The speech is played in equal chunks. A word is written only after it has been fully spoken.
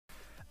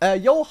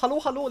Yo,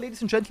 hello,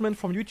 ladies and gentlemen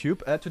from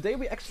YouTube. Today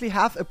we actually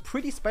have a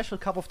pretty special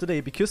cup of the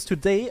day, because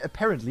today,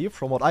 apparently,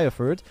 from what I have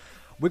heard,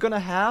 we're gonna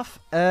have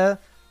a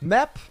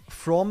map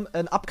from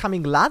an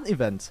upcoming LAN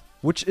event,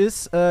 which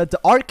is the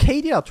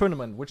Rcadia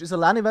tournament, which is a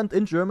LAN event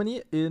in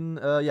Germany. In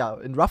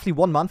roughly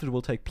 1 month it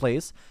will take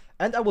place,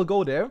 and I will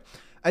go there.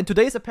 And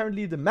today is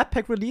apparently the map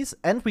pack release,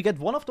 and we get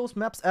one of those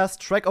maps as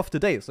track of the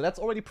day, so that's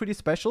already pretty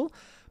special.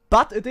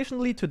 But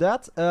additionally to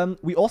that,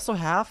 we also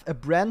have a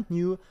brand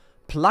new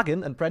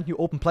plugin and brand new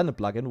Open Planet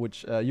plugin,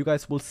 which you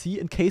guys will see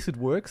in case it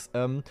works.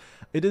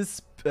 It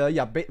is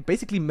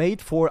basically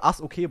made for us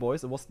OK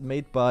boys. It was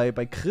made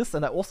by Chris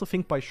and I also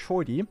think by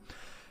Shorty.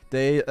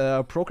 They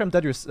programmed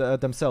that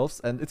themselves,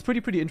 and it's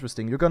pretty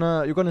interesting. You're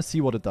gonna see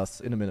what it does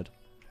in a minute.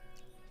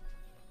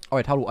 All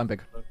right, hello, I'm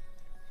back.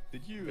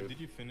 Did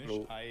you finish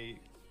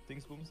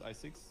Dingsbooms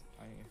I6?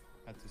 I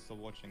had to stop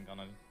watching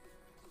Gunnar.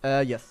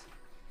 Yes.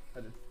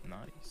 I did.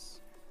 Nice.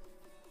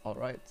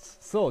 Alright,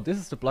 so this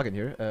is the plugin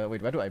here.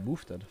 Wait, where do I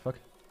move that? Fuck.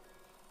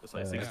 That's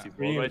I60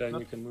 right, then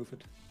you can move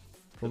it.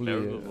 Probably,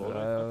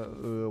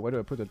 where do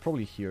I put it?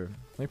 Probably here.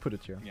 Let me put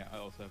it here. Yeah, I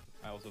also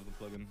have the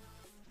plugin.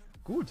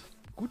 Good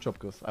job,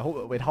 Chris. I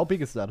hope. Wait, how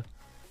big is that?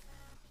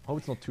 I hope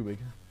it's not too big.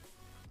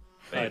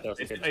 Wait, I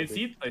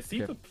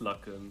see the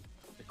plugin.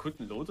 I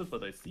couldn't load it,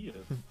 but I see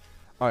it.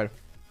 Alright.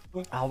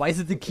 Why is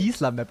it the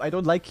Kiesler map? I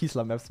don't like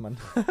Kiesler maps, man.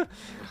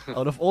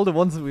 Out of all the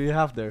ones we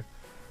have there.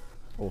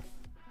 Oh.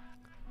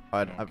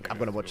 Alright, I'm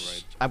gonna watch.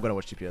 Right. I'm gonna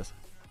watch GPS.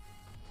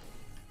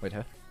 Wait,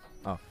 huh?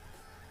 Oh.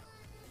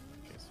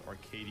 Okay, so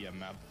Rcadia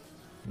map.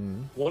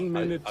 1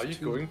 minute. Are you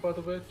going, by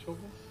the way, Chobo?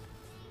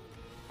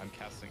 I'm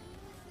casting.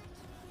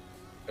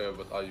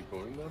 But are you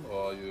going then,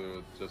 or are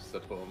you just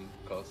at home,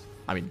 cast?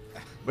 I mean,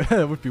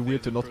 it would be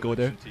weird to not go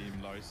there. Team,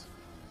 Lars.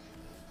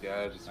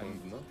 Yeah, I just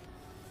wanted to know.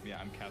 Yeah,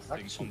 I'm casting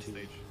on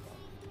stage.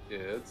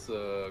 Yeah, it's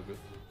good.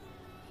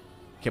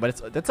 Okay, but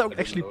that's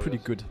actually pretty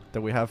good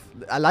that we have.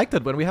 I like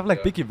that when we have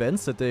like big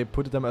events that they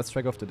put them as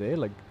track of the day.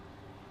 Like,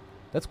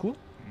 that's cool.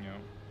 Yeah.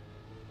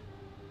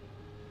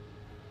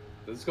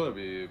 This is gonna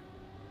be,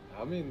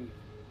 I mean,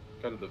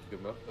 kind of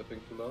difficult map, I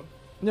think, to learn.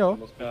 Yeah.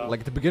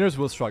 Like the beginners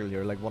will struggle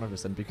here, like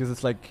 100%, because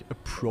it's like a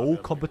pro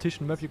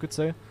competition map, you could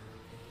say.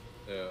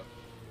 Yeah.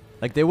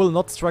 Like they will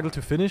not struggle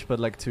to finish, but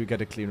like to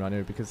get a clean run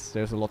here, because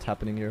there's a lot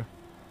happening here.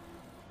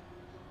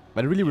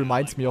 But it really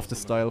reminds me of the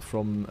style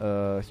from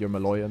your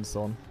Malloy and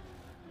so on.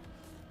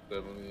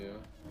 Definitely, yeah.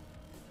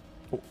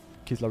 Oh,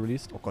 Kisla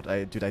released? Oh god,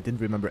 I didn't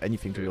remember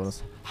anything, to be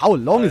honest. How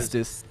long is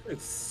this?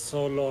 It's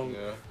so long.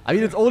 Yeah. I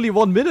mean, it's only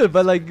 1 minute,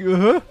 but like,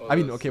 Oh, I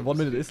mean, okay, 1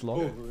 minute is long.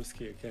 Oh,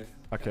 risky, okay.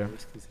 Okay. Yeah,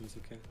 risky seems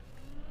okay.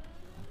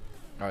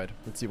 Alright,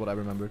 let's see what I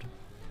remembered.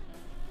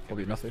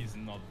 Probably nothing. It's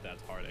not that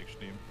hard,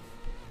 actually.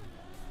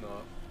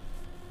 No.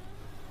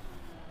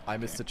 I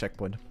missed the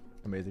checkpoint.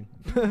 Amazing.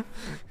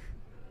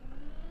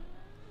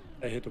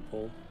 I hit a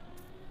pole.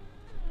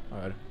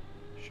 Alright.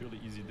 Surely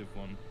easy div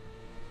 1.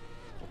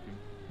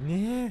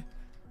 Yeah.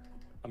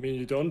 I mean,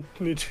 you don't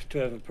need to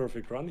have a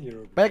perfect run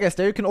here. But yeah, guys,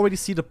 there you can already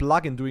see the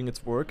plugin doing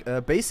its work.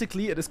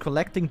 Basically, it is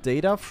collecting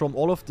data from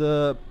all of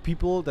the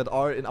people that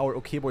are in our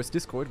OK Boys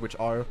Discord, which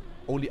are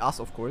only us,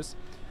 of course.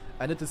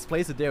 And it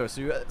displays it there.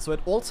 So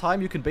at all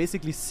time, you can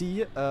basically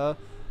see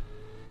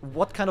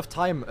what kind of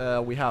time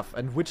we have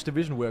and which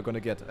division we're gonna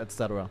get,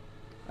 etc.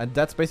 And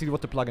that's basically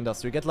what the plugin does.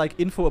 So you get like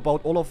info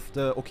about all of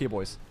the OK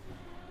Boys,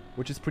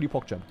 which is pretty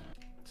PogChamp.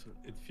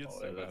 It feels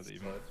so bad,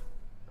 even.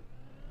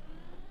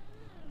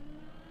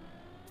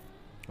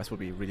 This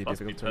would be really Must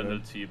difficult be to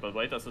penalty, but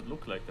why does it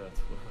look like that?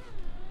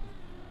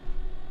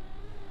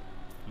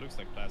 It looks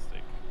like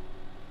plastic.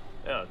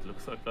 Yeah, it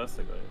looks like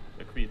plastic, I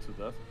agree to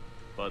that.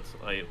 But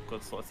I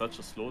got such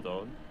a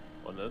slowdown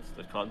on it,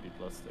 that can't be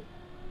plastic.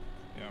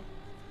 Yeah.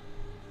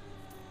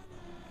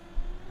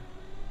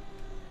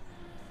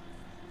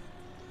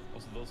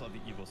 Also, those are the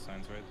Evo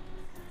signs, right?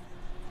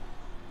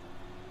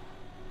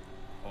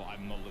 Oh,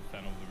 I'm not a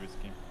fan of the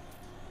risky.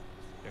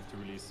 You have to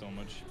release so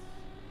much.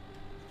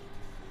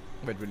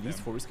 Wait, release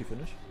for risky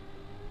finish?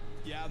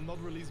 Yeah,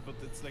 not release, but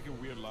it's like a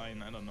weird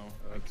line. I don't know.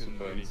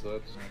 Super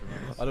inside.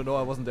 I don't know,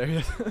 I wasn't there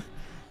yet.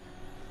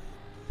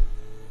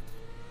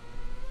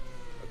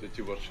 Did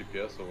you watch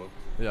GPS or what?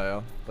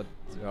 Yeah, but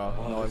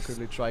now I'm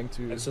currently trying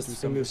to Let's just do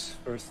finish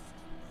something. first.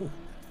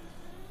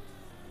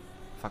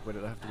 Fuck, where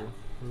did I have to go?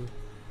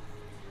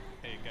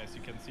 Hey guys,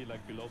 you can see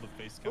like below the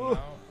face cam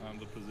now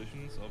the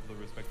positions of the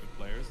respective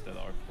players that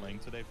are playing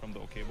today from the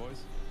OK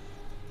Boys.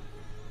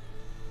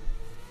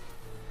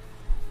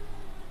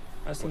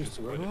 That seems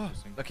to work.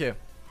 Okay.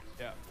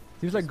 Yeah.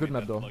 Seems like a good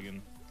map though.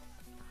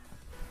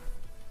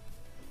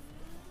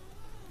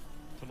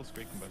 Total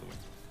scraping, by the way.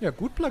 Yeah,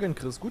 good plugin,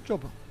 Chris. Good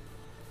job.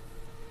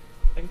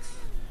 Thanks.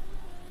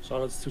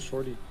 Shoutouts to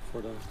Shorty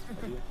for the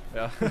idea.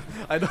 Yeah,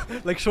 I know.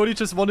 Like Shorty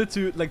just wanted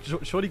to, like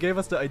Shorty gave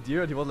us the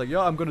idea, and he was like,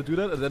 "Yeah, I'm gonna do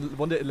that." And then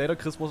 1 day later,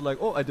 Chris was like,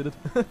 "Oh, I did it."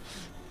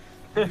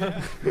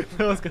 That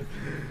was good.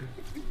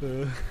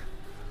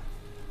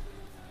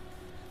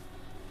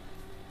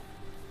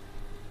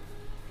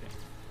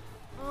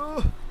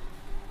 How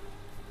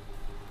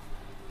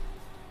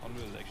long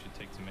will it actually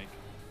take to make?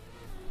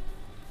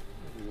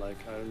 like,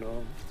 I don't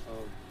know,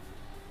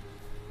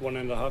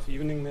 1.5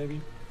 evening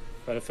maybe.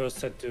 But I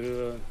first had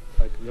to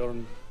like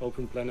learn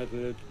Open Planet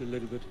a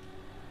little bit.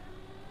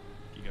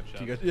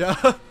 Giga chat.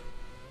 Yeah.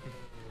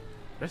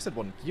 There's that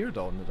one gear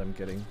down that I'm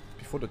getting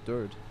before the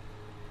dirt.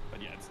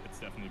 But yeah, it's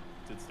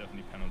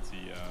definitely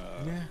penalty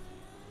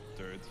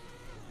dirt.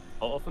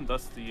 How often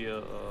does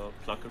the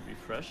plugin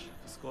refresh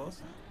the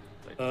scores?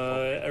 Like,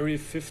 Every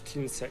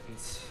 15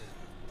 seconds.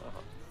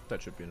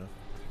 That should be enough.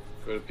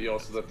 Could it be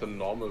also that the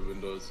normal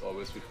window is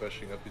always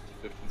refreshing every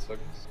 15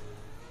 seconds?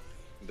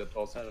 And that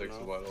also I don't takes a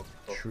know. while off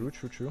the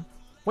top. True.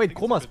 Wait,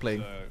 Chroma's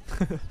playing.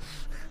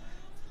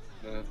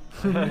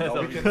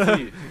 Now we can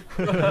see.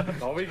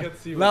 Now we can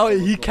see. Now when he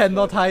someone's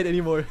cannot offside. hide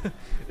anymore.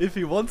 If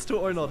he wants to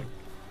or not.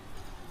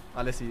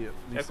 Unless he leaves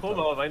Yeah, the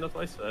Chroma, why not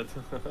ice that?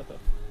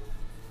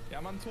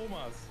 Ja, Mann,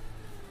 Thomas.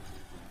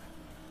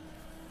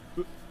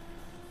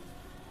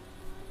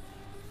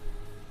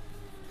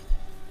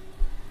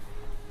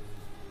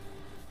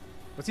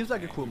 But seems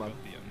like a cool map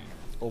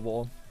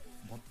overall.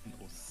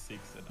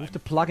 106 and Move I'm the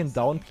plugin 47.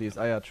 down, please.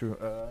 Ah, yeah, true.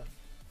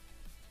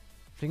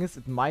 Thing is,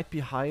 it might be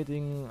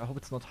hiding. I hope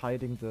it's not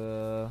hiding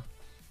the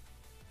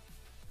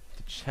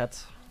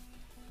chat.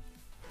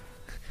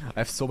 I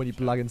have so many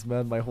plugins,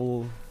 man. My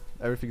whole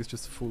everything is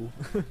just full.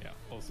 Yeah,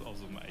 also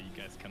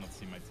you guys cannot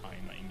see my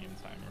time, my in-game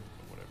timer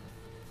or whatever.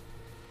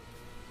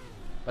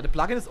 But the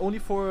plugin is only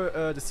for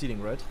the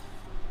seeding, right?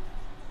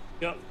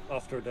 Yeah,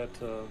 after that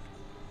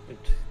it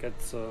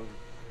gets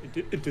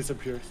it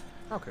disappears.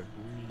 Okay.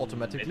 And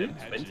Automatically. then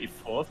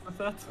 24th with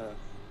that?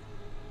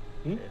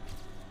 Hmm?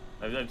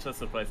 I'm just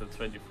surprised at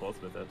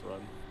 24th with that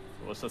run.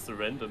 It was just a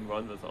random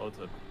run without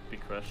a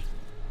big crash.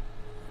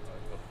 I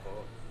got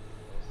four.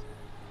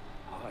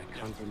 I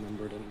can't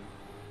remember them.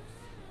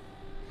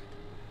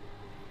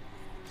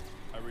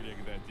 I really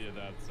like the idea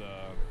that,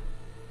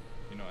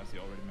 you know, as you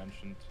already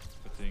mentioned,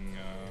 putting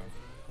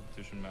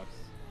competition maps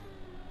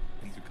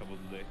into Couple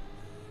Today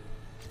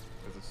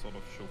as a sort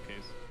of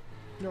showcase.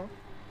 Yeah.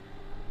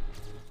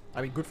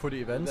 I mean, good for the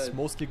events. then-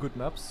 Mostly good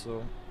maps,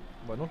 so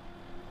why not?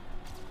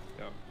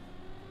 Yeah.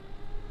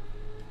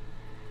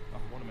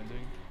 What am I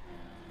doing?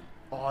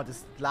 Oh,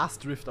 this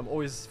last drift, I'm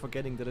always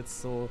forgetting that it's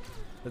so...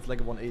 That's like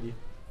a 180.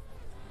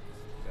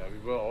 Yeah, we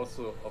were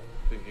also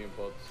thinking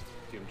about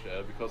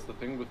TMGL because the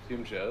thing with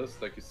TMGL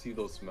is like you see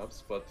those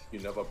maps, but you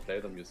never play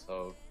them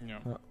yourself. Yeah.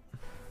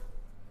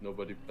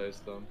 Nobody plays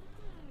them.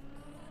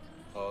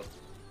 Hard.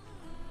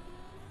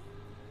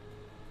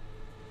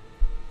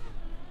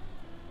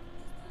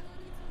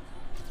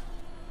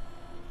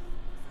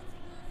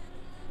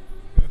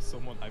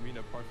 Someone, I mean,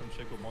 apart from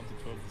Checo 1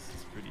 to 12, this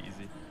is pretty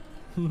easy.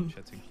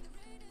 Chatting.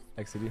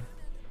 Actually.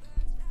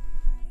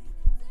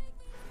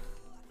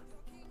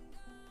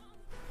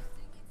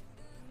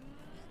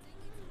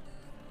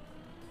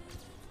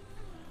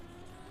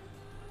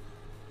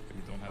 But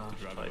you don't have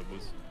to drive right. a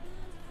bus.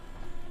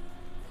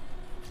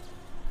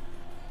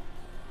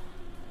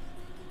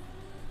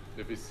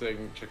 If he's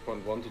saying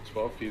checkpoint 1 to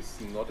 12, he's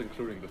not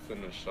including the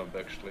finish jump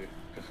actually.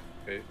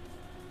 Okay,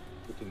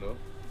 good to know.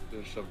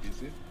 Finish jump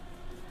easy.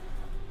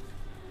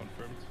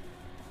 Confirmed.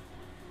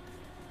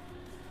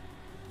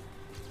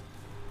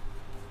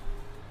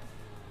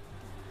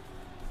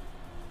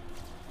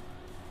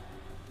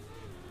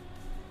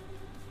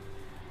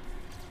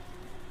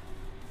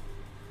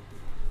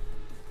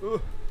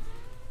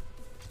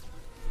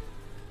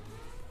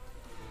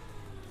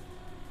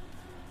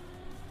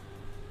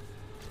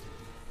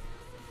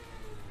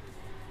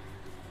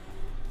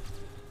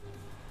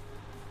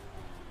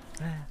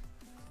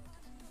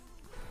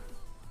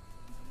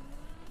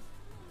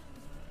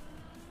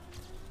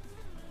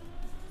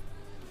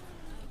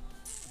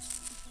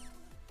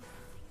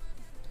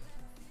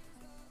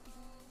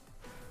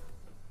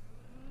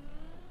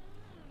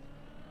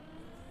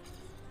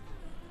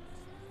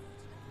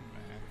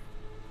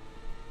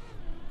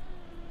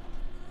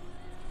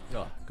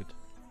 Yeah, good.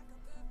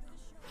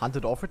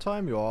 Hunted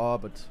overtime? Yeah,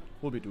 but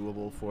will be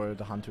doable for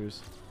the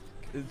hunters.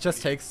 It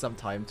just takes some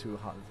time to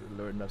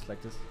learn maps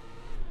like this.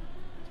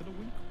 To the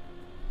win.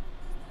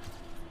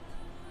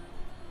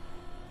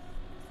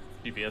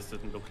 BBS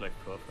didn't look like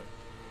perfect.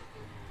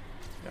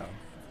 Yeah.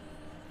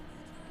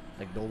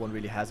 Like no one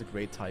really has a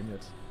great time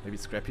yet. Maybe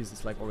Scrappy's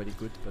is like already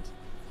good, but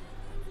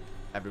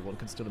everyone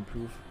can still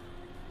improve.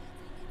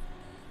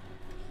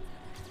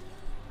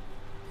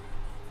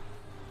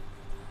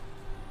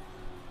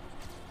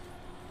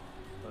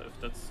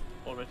 If that's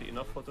already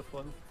enough for the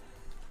fun,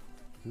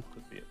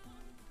 could be it.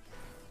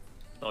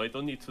 No, I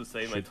don't need to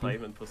say my Should be.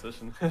 time and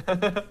position.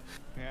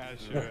 Yeah,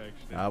 sure,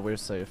 actually. Ah, we're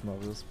safe now,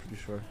 this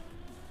pretty sure.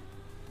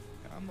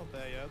 Yeah, I'm not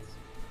there yet.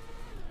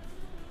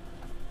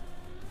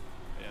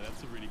 Yeah,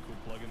 that's a really cool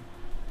plugin.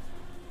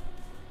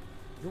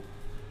 Yep.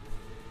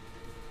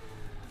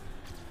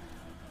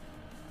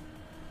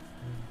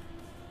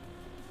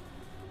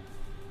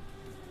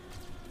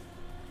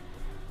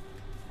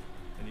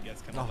 And you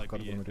guys kind Oh, of like God,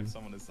 be, what am I doing? if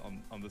someone is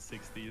on the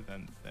 60th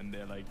and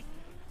they're like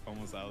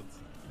almost out,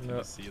 you can Yeah.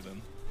 just see it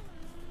then.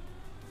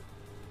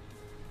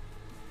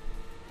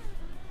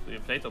 So you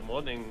played the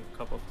morning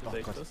cup of Oh,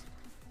 today, God. Chris?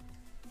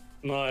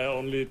 No, I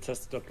only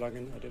tested the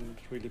plugin. I didn't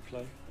really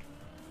play.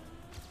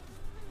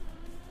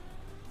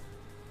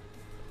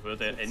 Were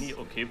there any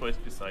OK boys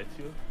beside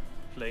you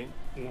playing?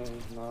 No,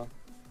 no.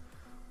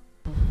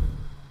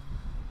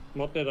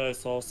 Not that I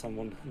saw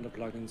someone in the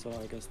plugin, so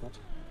I guess not.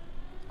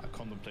 I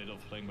contemplated of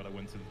playing, but I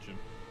went to the gym.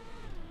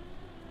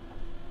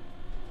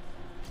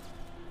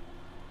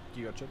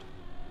 Giga chat.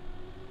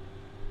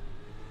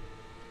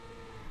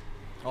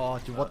 Oh,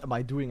 dude, what am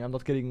I doing? I'm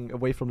not getting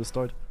away from the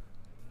start.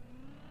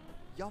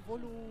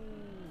 Jawollo!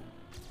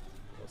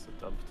 Was a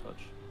dump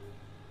touch.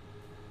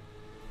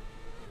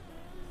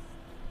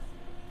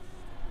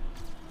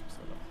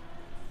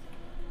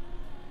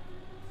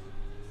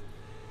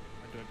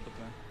 Where do I put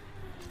that?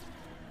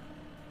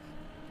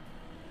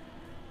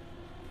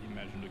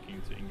 Imagine looking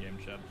into in-game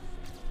chat.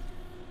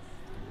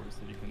 The worst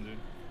that you can do.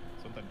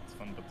 Sometimes it's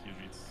fun, but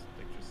usually it's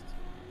like just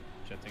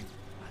chatting.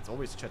 It's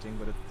always chatting,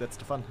 but that's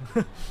the fun.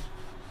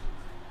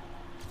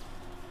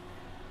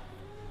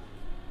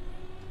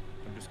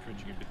 I'm just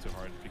cringing a bit too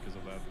hard because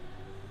of that.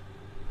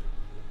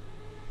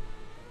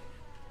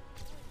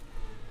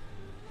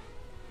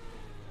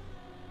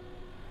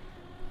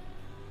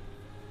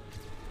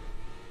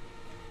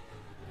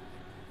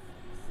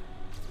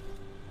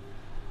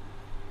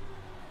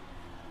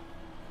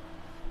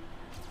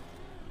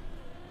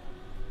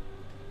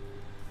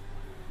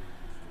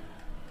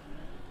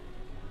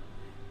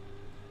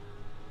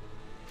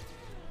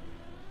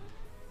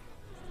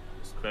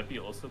 Is Scrappy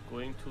also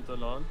going to the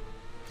LAN?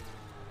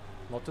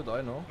 Not that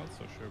I know. Not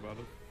so sure about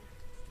it.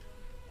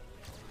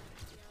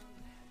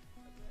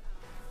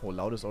 Oh,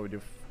 Loud is already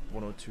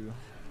 102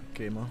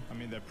 gamer. I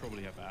mean, they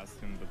probably have asked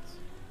him, but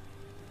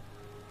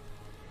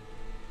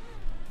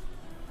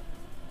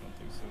I don't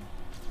think so.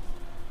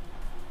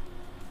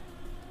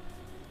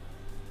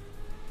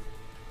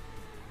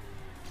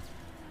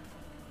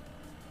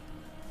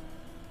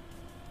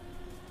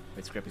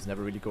 Wait, Scrappy's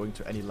never really going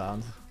to any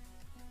land.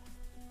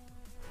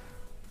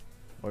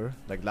 Or,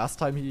 like, last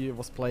time he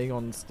was playing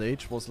on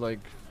stage was like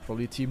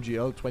probably Team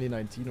GL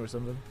 2019 or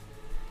something.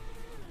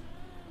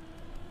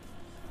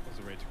 Was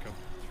a way to come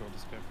throw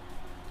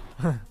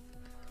despair.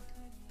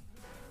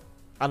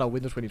 Ah no,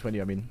 Winter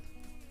 2020 I mean.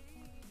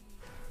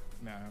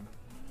 Nah.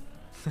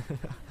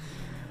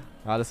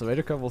 Ah, the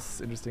Rcadia Cup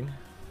was interesting.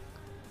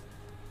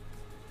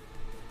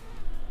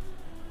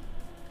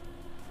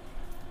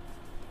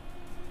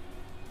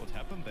 What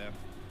happened there?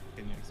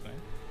 Can you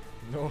explain?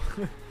 No.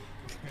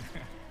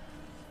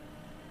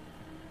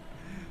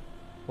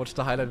 Watch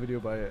the highlight video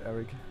by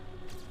Eric.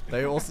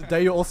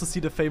 There you also see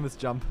the famous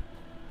jump.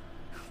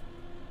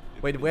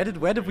 Wait, where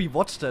did we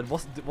watch that?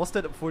 Was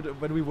that for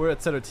when we were at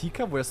Rcadia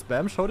Cup where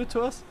Spam showed it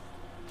to us?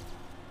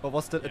 Or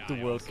was that at the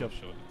I World also Cup?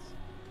 showed it.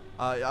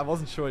 I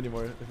wasn't sure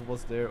anymore if it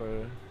was there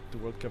or the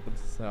World Cup.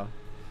 Yeah.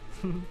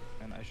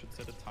 And I should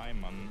set a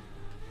time on.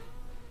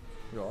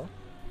 Yeah.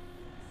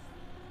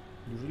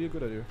 Usually a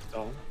good idea.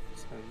 Down.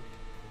 Same.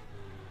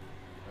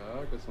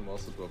 Yeah, I guess I'm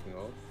also dropping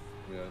out.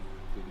 Yeah,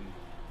 didn't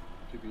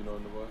PB know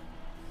in a while.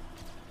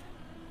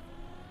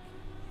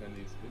 And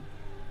easily.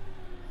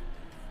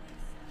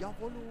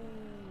 Jawollo!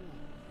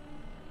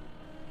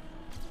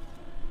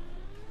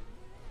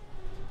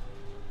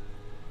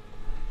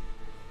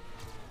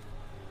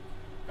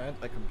 And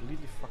I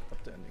completely fucked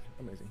up the ending.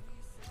 Amazing.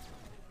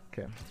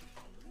 Okay.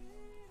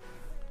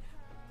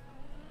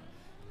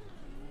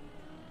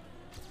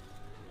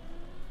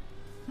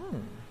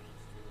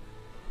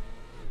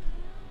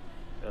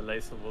 Yeah,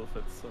 Laser Wolf,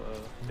 it's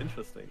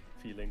interesting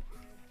feeling.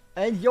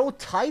 And yo,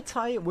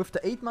 Tai with the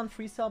 8-month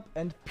free sub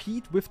and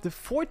Pete with the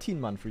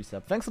 14-month free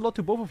sub. Thanks a lot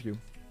to both of you.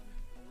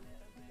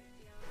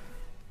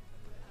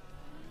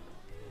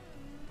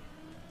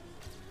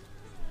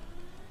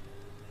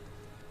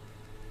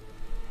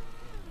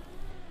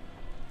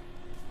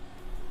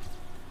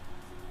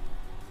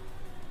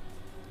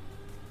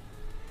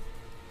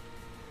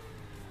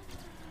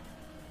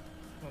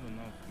 Not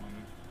enough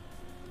money.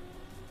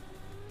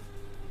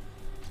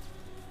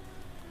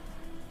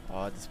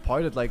 Oh, this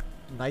part at like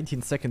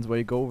 19 seconds where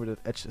you go over that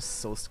edge is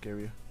so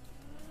scary.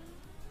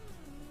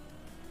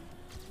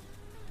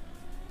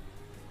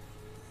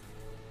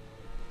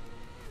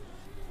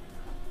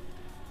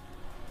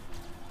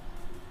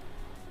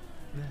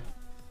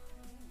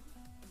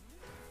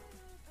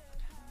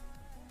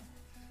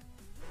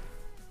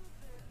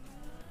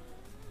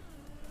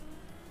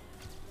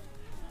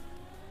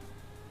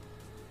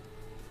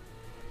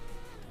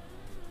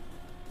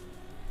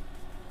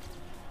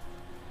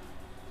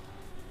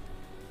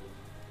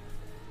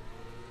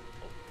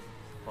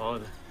 Oh,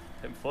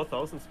 I'm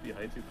 4,000s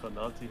behind you,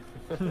 Granati.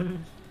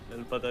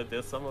 But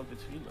there's someone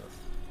between us.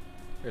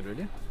 Wait,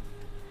 really?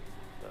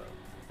 Yeah.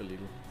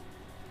 Illegal.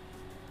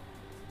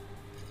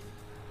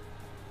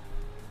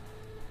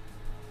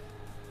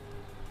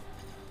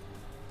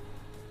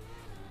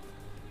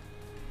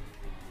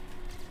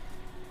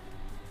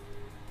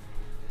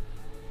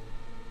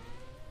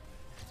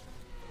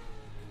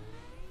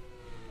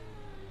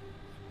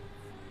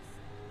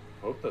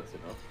 Hope that's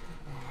enough.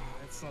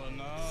 It's not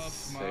enough,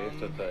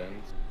 Saved man. at the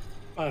end.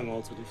 I'm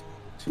also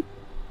dicht.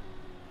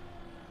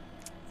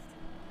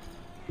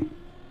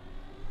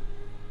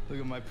 Look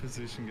at my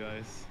position,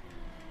 guys.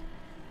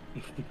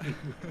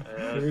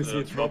 You see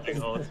it dropping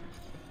out.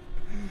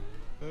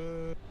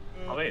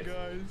 Oh wait,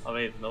 guys. oh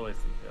wait, no I see,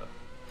 yeah.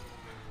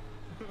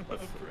 But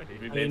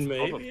Afraid. remains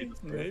probably the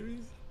same. maybe.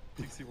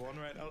 61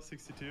 right now,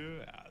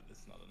 62. Ah,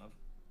 that's not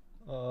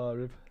enough.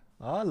 RIP.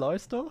 Ah,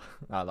 Lois though?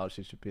 Ah, Lois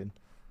should be in.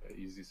 Yeah,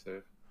 easy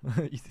save.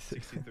 Easy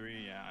save.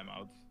 63, yeah, I'm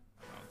out.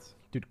 I'm out.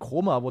 Dude,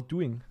 Chroma, what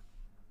doing?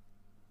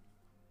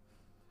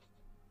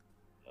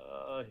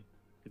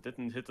 He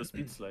didn't hit the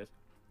speed slide.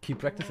 Keep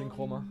practicing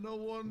Chroma. No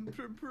one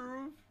to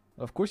improve.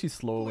 Of course he's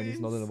slow when he's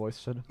not in a Please.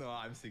 voice chat. No,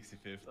 I'm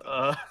 65th.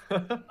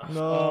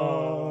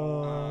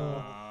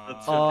 No.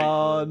 That's Oh,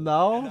 typical. And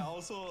I now?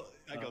 also,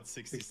 I got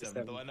 67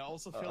 67. though, and I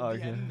also failed okay.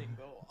 the ending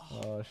though.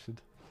 Oh shit.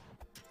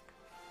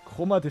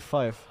 Chroma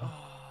D5.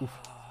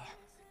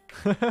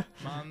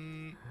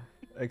 Man,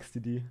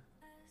 XDD.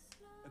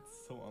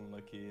 it's so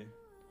unlucky.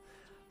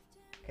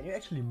 Can you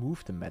actually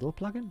move the metal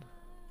plugin?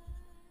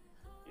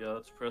 Yeah,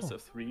 let's press Oh.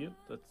 F3,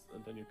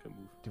 and then you can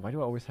move. Dude, why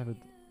do I always have it?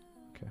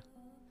 Okay.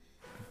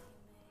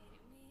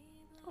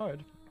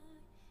 Alright.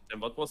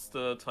 And what was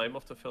the time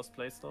of the first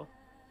place though?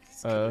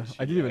 I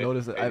didn't even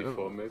notice it.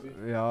 84 maybe?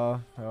 Yeah,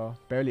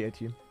 barely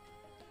 80.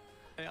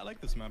 Hey, I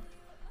like this map.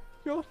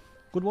 Yeah,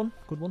 good one,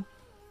 good one.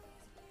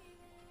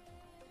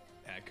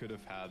 Yeah, I could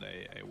have had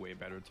a way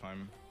better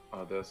time.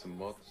 Ah, there's a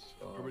mod.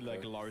 Probably like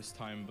okay. Lars'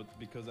 time, but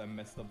because I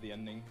messed up the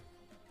ending,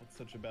 that's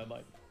such a bad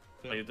light.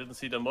 Oh, you didn't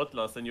see the mod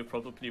last, and you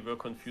probably were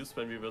confused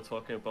when we were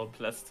talking about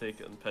plastic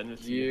and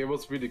penalty. Yeah, I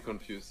was really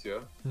confused, yeah.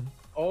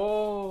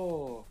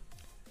 Oh!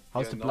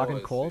 How's Yeah, the now plugin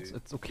I called? see.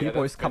 It's okay, Yeah,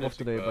 boys, that's come off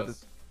penalty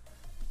today,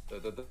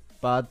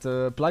 but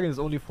class. plugin is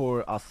only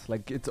for us.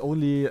 Like it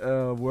only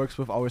works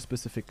with our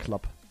specific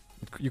club.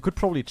 You could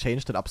probably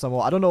change that up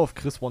somehow. I don't know if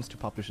Chris wants to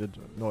publish it.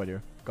 No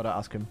idea. Gotta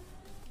ask him.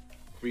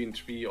 Green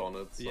tree on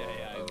it, so Yeah,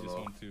 I I don't just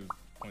know. want to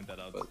point that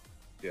out. But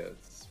yeah,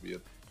 it's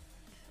weird.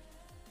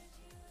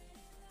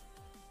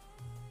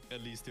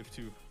 At least if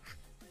two.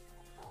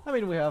 I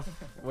mean, we have.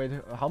 Wait,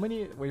 how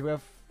many? Wait, we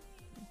have.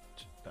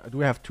 Do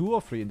we have 2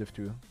 or 3 in Div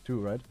 2? 2,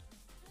 right?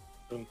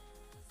 Two.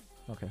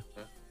 Okay.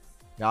 Yeah.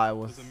 Yeah, I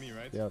was. Those are me,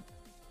 right? Yeah.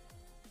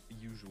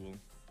 Usual.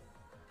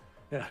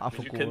 Yeah. But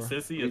you can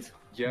still see it.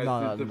 Yeah,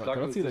 No, the no, plugin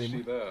cannot is see it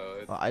actually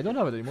there. I don't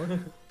have it anymore.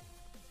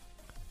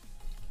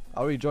 I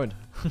already joined.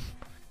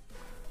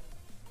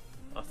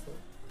 Awesome.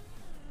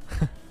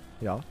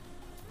 Yeah. Oh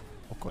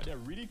But god. yeah,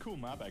 really cool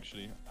map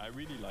actually. I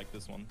really like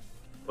this one.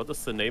 What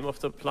is the name of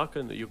the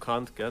plugin? You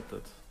can't get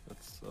it.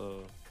 It's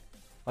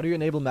How do you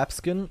enable map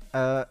skin?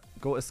 No,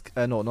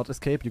 not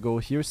escape. You go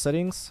here,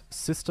 settings,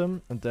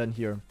 system, and then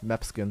here,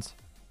 map skins.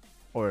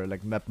 Or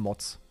like map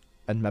mods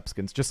and map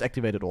skins. Just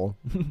activate it all.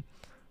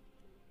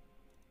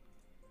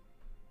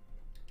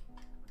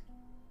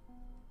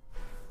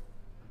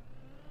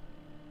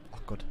 Oh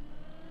god.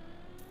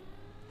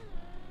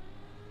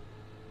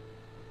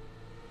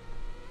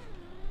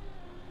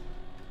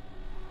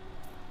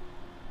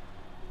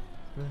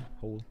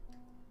 Hole.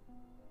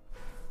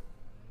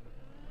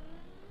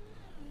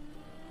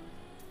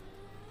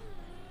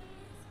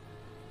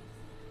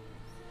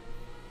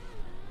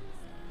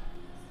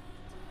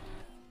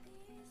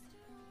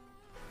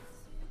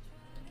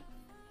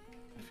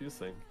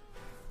 confusing.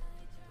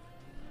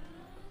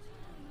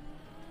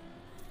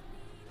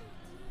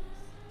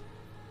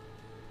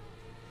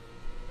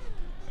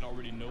 Can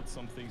already note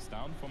some things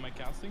down for my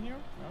casting here,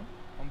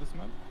 on this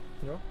map.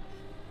 Ja.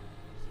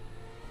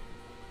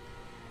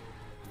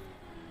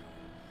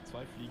 2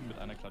 Fliegen mit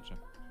einer Klatsche.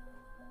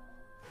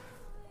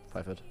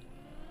 5 Hit.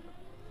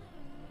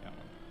 Ja, Mann.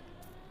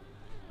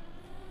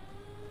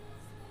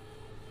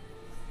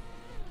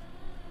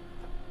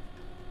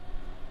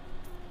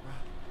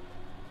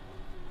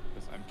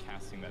 Because I'm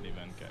casting that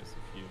event, guys.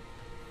 If you...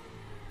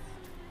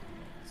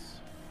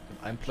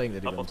 I'm playing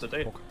that Top event. of the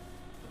day. Fuck.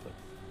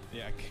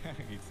 Yeah,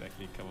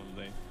 exactly. Cover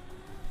the day.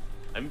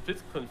 I'm a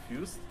bit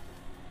confused.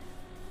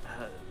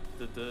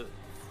 The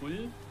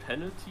full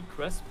penalty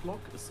crest block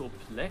is so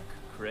black,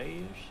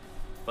 grayish,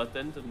 but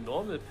then the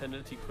normal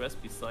penalty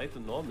crest beside the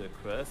normal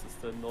crest is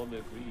the normal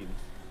green.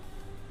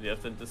 You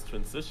have then this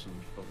transition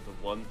from the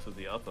one to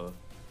the other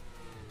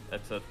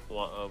at that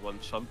one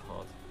jump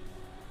part.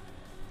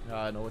 Yeah,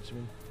 I know what you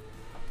mean.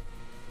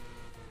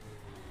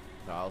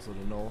 I also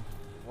don't know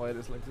why it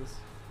is like this.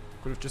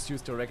 Could have just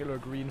used the regular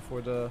green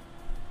for the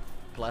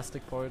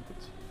plastic part, but...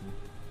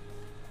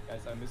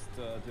 Guys, I missed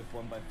Div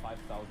 1 by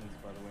 5,000,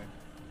 by the way.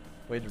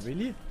 Wait,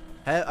 really?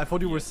 Hey, I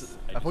thought you Yes,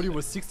 were. I I thought you just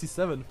were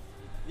 67.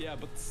 Yeah,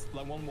 but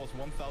like one was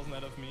 1,000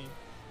 ahead of me,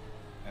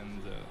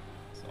 and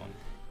so on.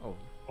 Oh,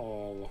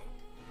 Oh.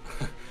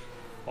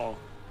 Oh.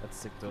 that's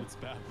sick though. It's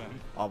bad, man.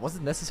 Oh, was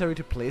it necessary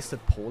to place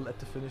that pole at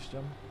the finish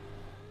jump?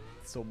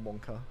 It's so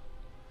monka.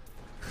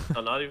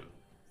 Another,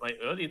 my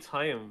early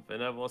time,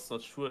 when I was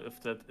not sure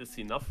if that is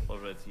enough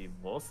already,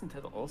 wasn't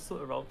that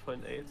also around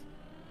 0.8?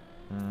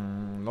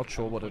 Not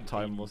sure what the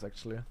time 0.80. was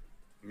actually.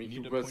 I mean, You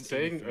you need a were point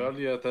saying 83.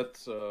 earlier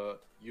that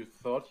you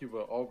thought you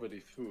were already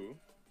through,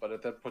 but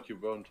at that point you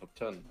were in top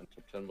 10, and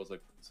top 10 was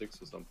like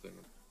 6 or something.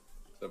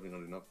 It's definitely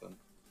not enough then.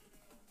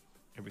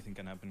 Everything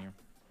can happen here.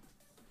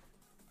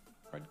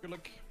 Right, good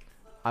luck.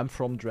 I'm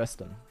from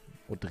Dresden.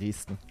 Or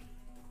Dresden.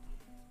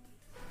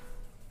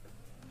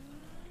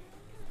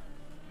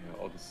 Yeah,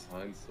 all the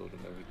signs so and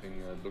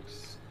everything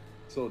looks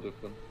so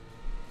different.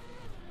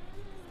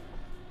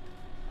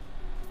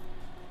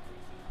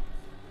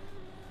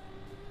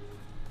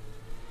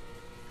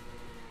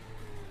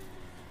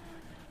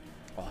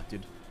 Oh,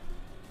 dude.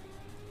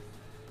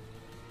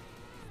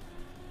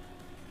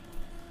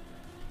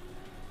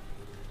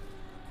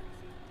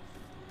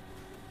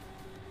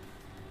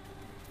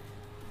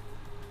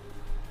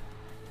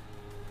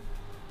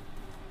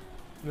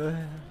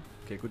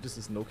 Okay, good, this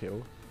is no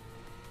KO.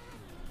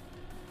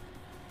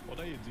 What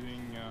are you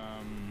doing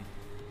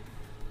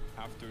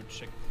after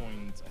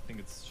checkpoint? I think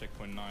it's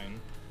checkpoint 9.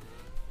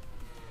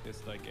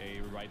 It's like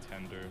a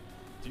right-hander.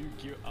 Do you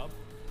gear up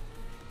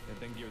and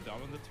then gear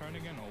down in the turn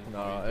again? Or Nah,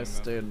 are you I doing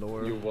stay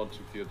lower. You want to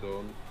gear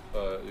down.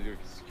 You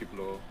just keep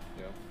low.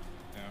 Yeah.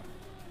 that? Yeah.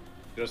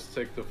 Just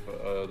take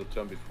the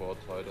turn before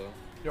tighter.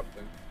 Yep. I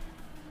think.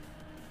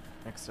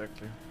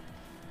 Exactly.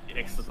 The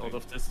exit out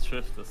of this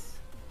drift is...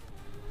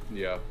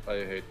 Yeah,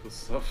 I hate this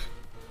stuff.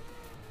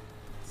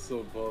 It's so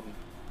important.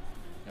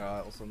 Yeah,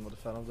 I also am not a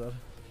fan of that.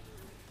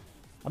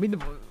 I mean,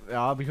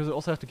 yeah, because I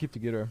also have to keep the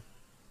gear.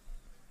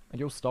 And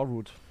yo, Star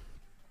Root.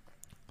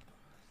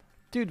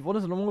 Dude, what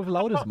is wrong with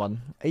loudest,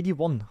 man?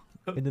 81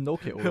 in the no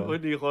KO.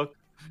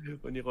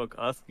 Unirock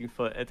asking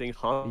for adding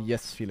hard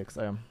Yes, Felix,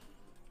 I am.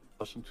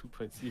 version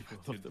 2.0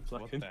 of Dude, the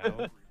what plugin. the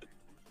hell?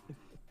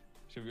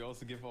 Should we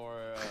also give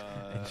our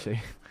Actually.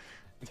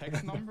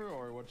 text number,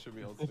 or what should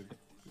we also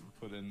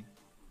put in?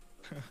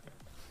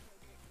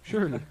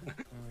 Surely.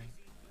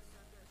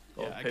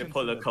 Or Yeah, I can see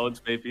PayPal that.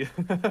 account, maybe.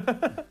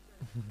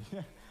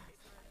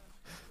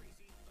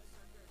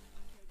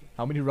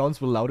 How many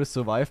rounds will loudest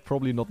survive?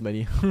 Probably not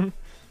many.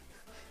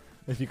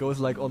 If he goes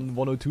like on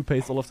 102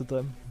 pace all of the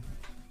time.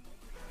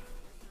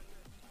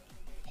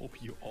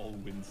 Hope you all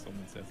win,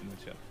 someone says in the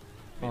chat.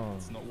 Wait, Oh.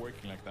 it's not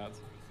working like that.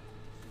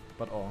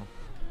 But oh.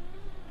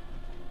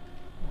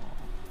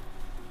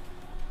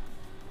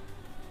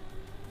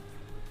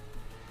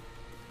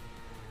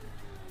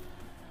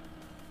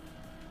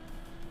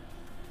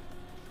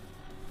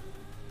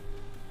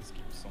 This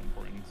game is so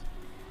important.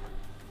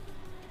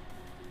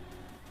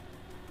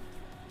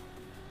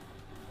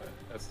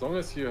 As long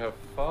as you have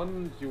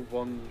fun, you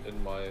won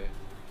in my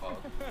heart.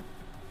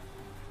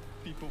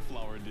 People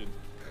flower did.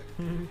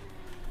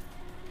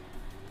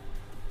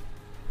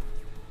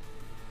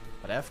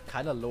 But I have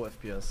kinda low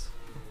FPS.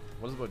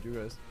 What about you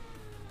guys?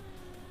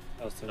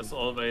 As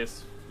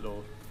always,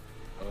 low.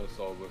 As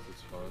always,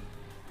 it's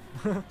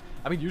fine.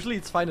 I mean, usually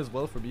it's fine as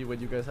well for me when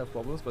you guys have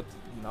problems, but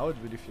now it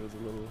really feels a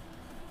little...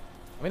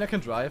 I mean, I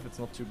can drive, it's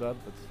not too bad,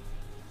 but...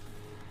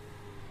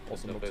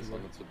 Also not too Interface on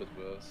bad. it's a bit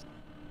worse.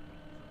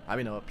 I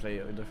mean, I play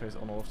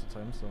interface on all of the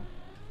time, so...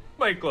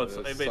 My god, There's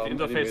I made the some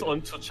interface animated-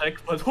 on to check,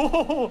 but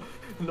oh,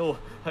 no,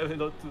 I will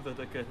not do that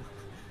again.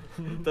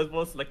 That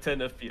was like 10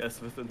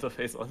 FPS with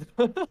interface on.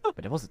 But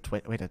that was a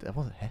 20... Wait, that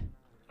was a... Heh?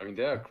 I mean,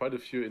 there are quite a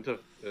few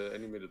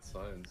animated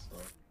signs.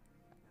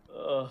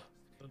 So.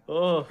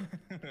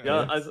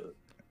 Yeah, also,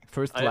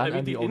 First I clan mean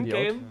and the the only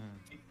out.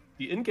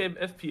 the in-game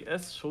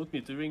FPS showed me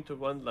during the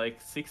run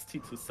like 60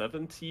 to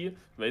 70.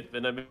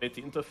 When I made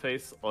the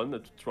interface on,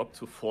 it dropped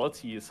to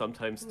 40,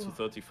 sometimes to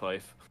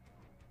 35.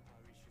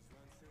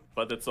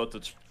 But it's not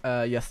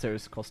the Yes, there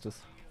is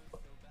Costas.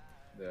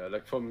 Yeah,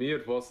 like for me,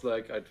 it was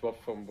like I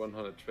dropped from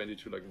 120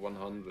 to like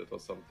 100 or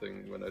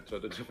something when I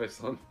turned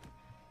interface on.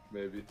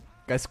 Maybe.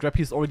 Guys,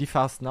 Scrappy's already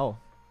fast now.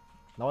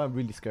 Now I'm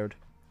really scared.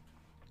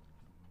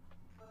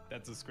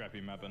 That's a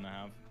scrappy map and a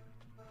half.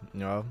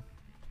 Yeah.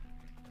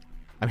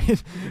 I mean,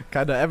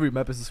 kinda every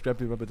map is a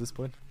Scrappy map at this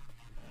point.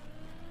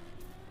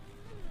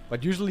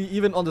 But usually,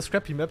 even on the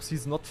Scrappy maps,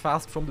 he's not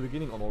fast from the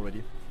beginning on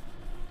already.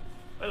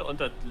 Well, on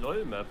that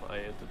LOL map, I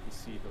didn't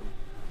see him.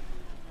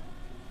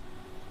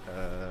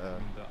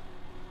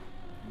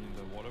 In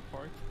the water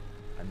park.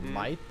 I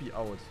might be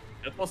out.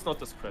 That was not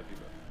the scrappy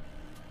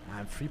map.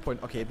 I'm 3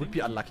 point. Okay, it would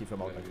be unlucky if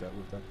I'm out like that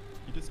with that.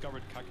 He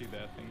discovered Kaki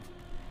there, I think.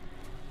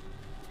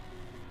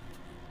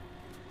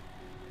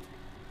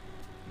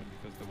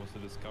 Because there was a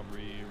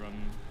discovery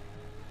run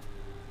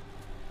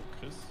for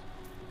Chris.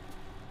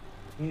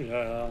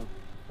 Yeah,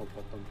 no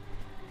problem.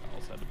 I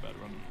also had a bad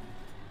run.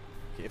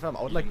 Okay, if I'm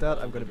out like that,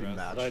 I'm gonna be Grass.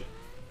 mad. But I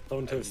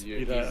don't have Yeah,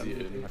 speed easy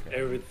and in. Okay.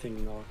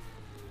 everything now.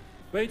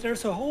 Wait,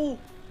 there's a hole!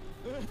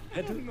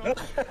 Had to-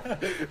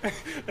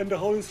 and the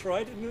hole is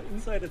right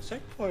inside a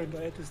checkpoint.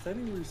 I had to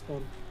standing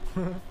respawn.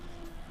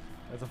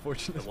 That's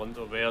unfortunate. I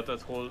wonder where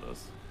that hole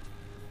is.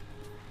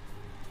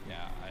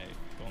 Yeah,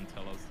 don't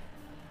tell us.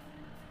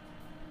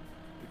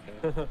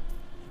 Okay.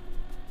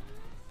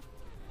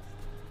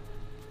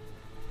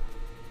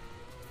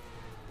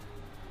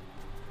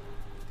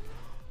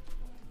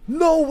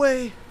 No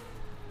way!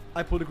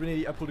 I pulled a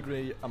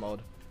grenade, I'm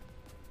out.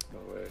 No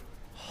way.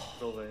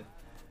 No way.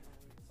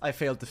 I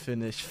failed the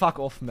finish. Fuck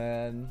off,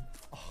 man.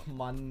 Oh,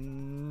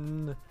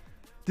 man.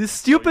 This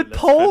stupid let's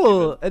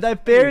pole! grab And I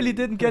barely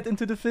didn't get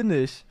into the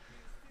finish.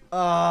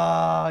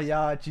 Ah,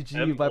 yeah, GG.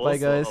 I'm Bye bye, also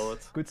guys.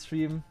 out. Good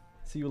stream.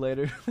 See you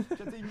later.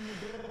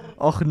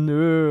 Och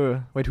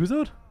nö. Wait, who's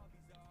out?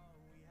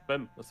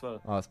 Spam as well.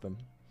 Oh, spam.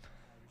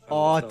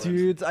 Oh, Oh, that's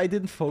dude, I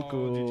didn't GG's,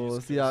 focus.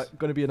 Chris. Yeah,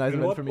 gonna be a nice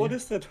And event for me. what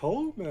is that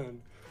hole,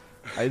 man?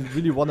 I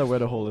really wonder where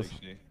the hole is.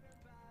 Actually.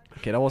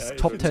 Okay, that was If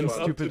top it's 10 up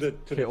to stupid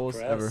the KOs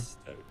grass, ever.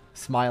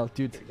 Smile,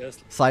 dude.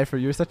 there's- Cypher,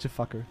 you're such a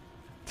fucker.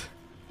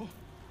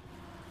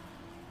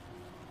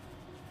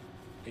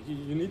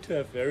 You need to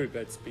have very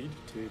bad speed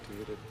to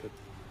hit it, but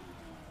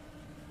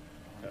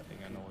I think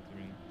I know what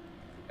you mean.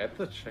 At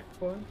the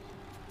checkpoint?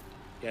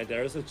 yeah,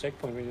 there is a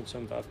checkpoint when you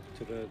jump up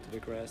to the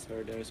grass.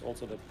 There is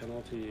also that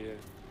penalty.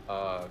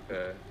 Ah,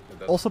 okay.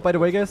 That's Also, by the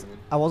way, guys, what I mean.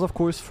 I was of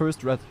course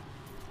first red,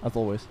 as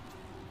always.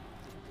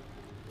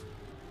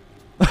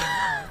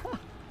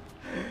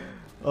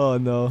 Oh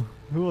no,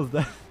 who was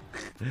that?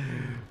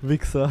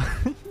 Vixer.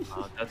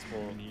 That's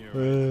for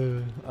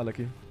Near.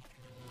 Unlucky.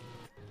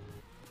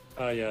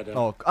 Yeah. That.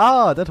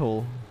 Oh, that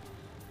hole.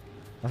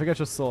 I think I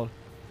just saw it.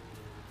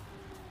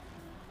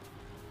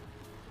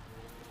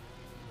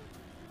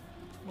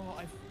 Well,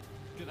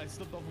 I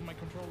slipped off of my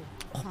controller.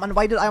 Oh man,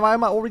 why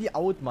am I already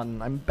out,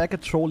 man? I'm back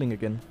at trolling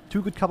again.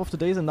 2 good cup of the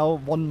days and now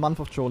 1 month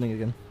of trolling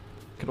again.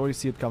 Can already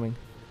see it coming.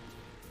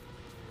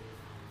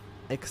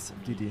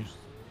 XDD.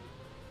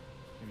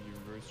 Maybe you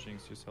reverse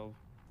jinx yourself.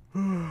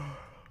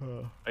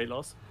 Hey,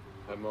 Lars.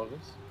 Hi,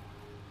 Morris.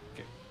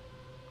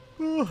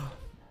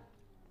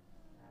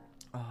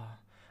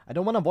 I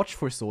don't want to watch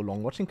for so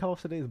long. Watching cup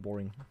of the day is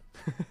boring.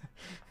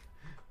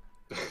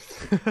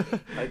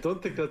 I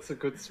don't think that's a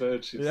good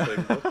strategy. Yeah.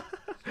 Saying that.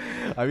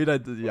 I mean,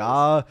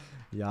 yeah.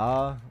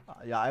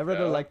 I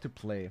rather Yeah. like to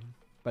play.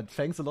 But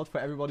thanks a lot for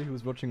everybody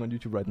who's watching on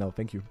YouTube right now.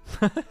 Thank you.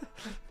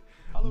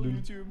 Hello,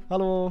 YouTube.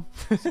 Hello.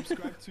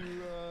 Subscribe to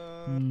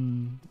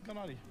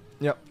Canali.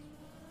 Yep.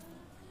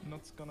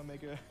 Not gonna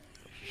make a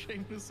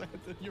shameless ad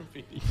in your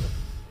video.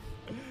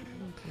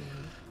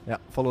 Yeah,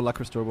 follow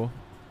Lacris Turbo.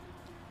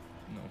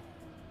 No.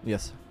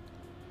 Yes.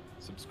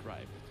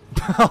 Subscribe.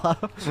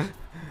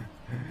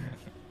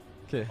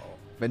 Okay.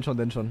 Wenn schon,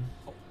 denn schon.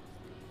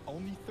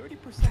 Only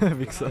 30% of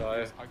Wichser.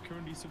 Canadians are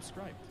currently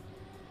subscribed.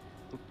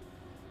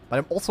 But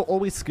I'm also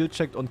always skill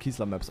checked on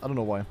Kiesler maps. I don't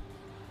know why.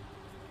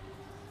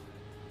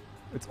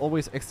 It's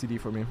always XTD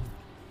for me.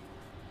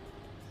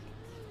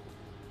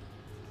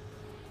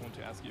 I want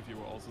to ask you if you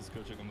were also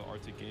skill check on the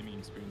Arctic Gaming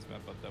Experience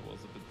map, but that was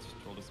a bit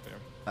troll despair.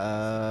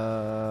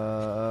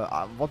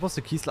 What was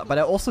the Kiesler? But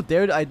I also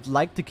dared I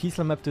like the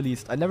Kiesler map the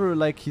least. I never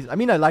like I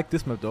mean, I like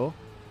this map though.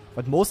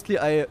 But mostly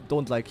I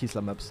don't like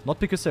Kiesler maps. Not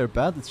because they're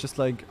bad, it's just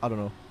like, I don't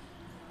know.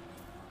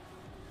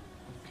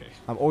 Okay.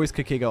 I'm always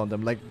Kekega on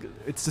them. Like,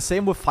 it's the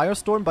same with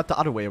Firestorm, but the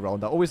other way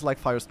around. I always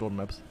like Firestorm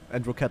maps.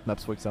 And Rocket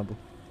maps, for example.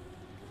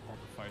 Or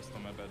the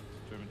Firestorm map at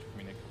German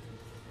Trackmania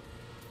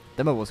Cup.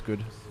 That map was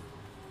good.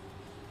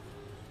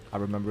 I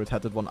remember it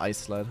had that one ice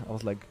slide. I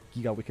was like,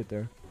 giga wicked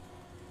there.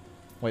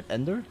 Wait,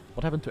 Ender?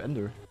 What happened to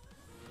Ender?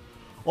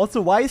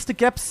 Also, why is the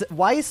gap...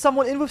 why is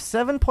someone in with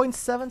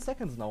 7.7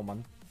 seconds now,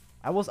 man?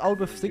 I was out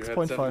with You had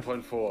 6.5.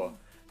 7.4.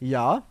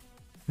 Yeah.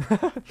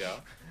 Yeah.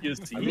 You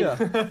see? Yeah.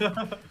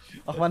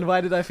 Oh man, why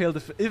did I fail the...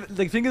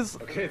 the thing is,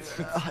 Okay.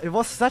 it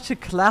was such a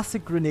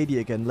classic Grenadier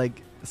again.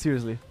 Like,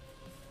 seriously.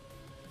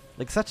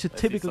 Like, such a I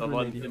see typical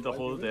someone Grenadier. in the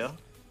hole there.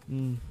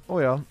 Oh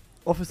yeah.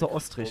 Officer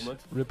Ostrich.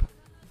 Moment. Rip.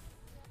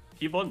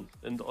 He won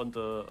on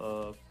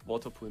the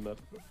water pool map.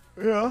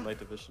 Yeah. My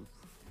division.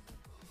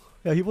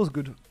 Yeah, he was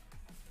good.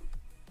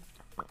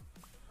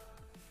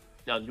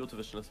 Yeah, in your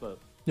division as well.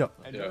 Yeah.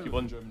 And Yeah. you He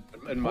won won. German.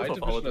 And my Both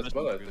of our division as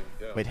well, I divisions.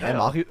 think. Yeah. Wait, Yeah. hey,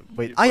 Mario.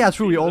 Wait. You Ah, yeah, won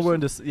true. We all were in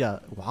division. this. Yeah.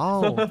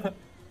 Wow.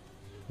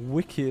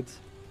 Wicked.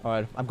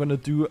 Alright, I'm gonna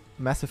do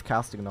massive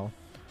casting now.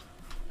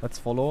 Let's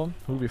follow.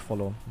 Who do we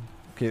follow?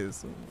 Okay,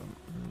 so,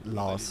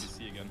 Lars.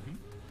 See again.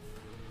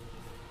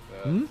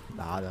 Hmm?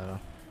 Nah.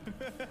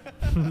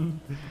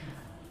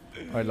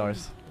 Alright,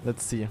 Lars.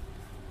 Let's see.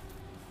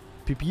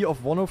 PP of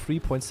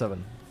 103.7.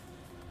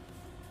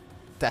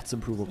 That's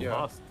improvable.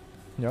 Yeah. Fast.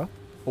 Yeah?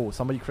 Oh,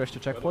 somebody crashed the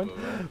checkpoint?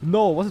 Whatever.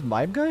 No, was it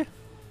Mime guy?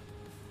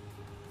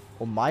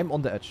 Oh, Mime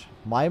on the edge.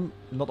 Mime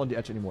not on the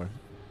edge anymore.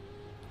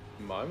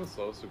 Mime is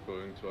also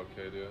going to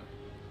Arcadia.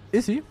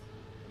 Is he?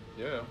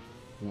 Yeah.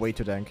 Way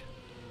too dank.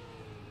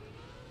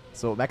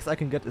 So max I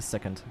can get is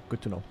second.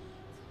 Good to know.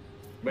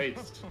 Wait.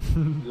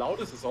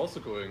 Loudest is also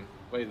going.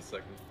 Wait a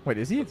second. Wait,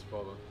 is he? That's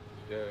problem.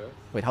 Yeah.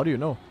 Wait, how do you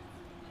know?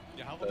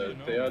 Yeah, how do you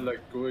know? They are like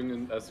going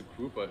in as a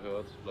group, I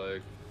heard.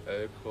 Like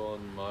Elcon,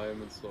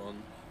 Mime, and so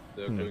on.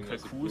 They're going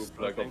as a Kakus, group,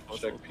 I like think, of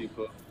also. Czech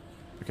people.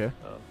 Okay.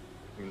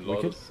 I mean,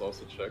 Wicked. Loudest is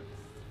also Czech.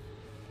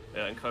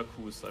 Yeah, and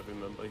Kakus, I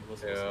remember. He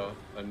was Yeah, also.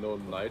 I know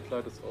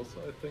Nightlight is also,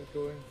 I think,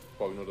 going.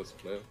 Probably not as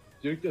player.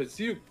 You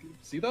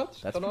see that?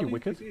 That's pretty Tanani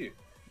wicked. PD.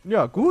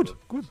 Yeah, good,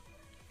 good.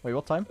 Wait,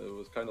 what time? It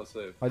was kind of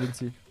safe. I didn't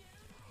see.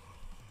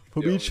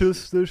 For Yeah, me, it obviously.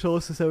 just still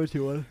shows the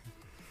 71.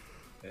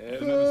 The map is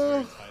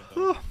very tight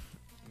though. The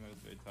map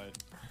is very tight.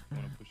 I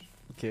wanna push.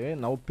 Okay,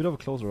 now a bit of a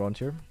close around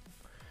here.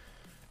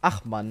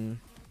 Ach man.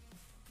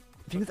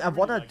 The thing is, I really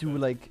wanna like do that.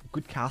 like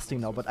good casting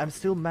now, but I'm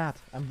still mad.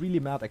 I'm really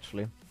mad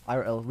actually.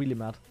 IRL, really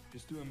mad.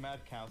 Just do a mad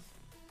cast.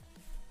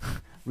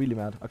 Really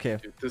mad. Okay.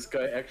 Dude, this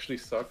guy actually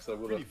sucks. I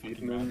would have Pretty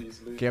beaten fucking him bad.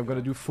 easily. Okay, I'm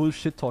gonna do full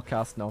shit talk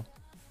cast now.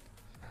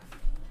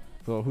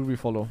 So who do we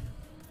follow?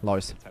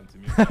 Lars. Time to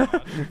mute.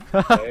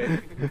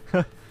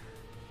 Hey.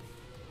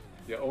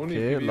 Yeah, only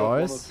Okay, PV of 1 or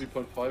Lars.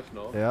 3.5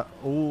 now. Yeah.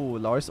 Oh,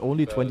 Lars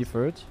only Bad.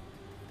 23rd.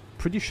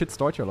 Pretty shit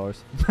start here,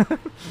 Lars. Wait,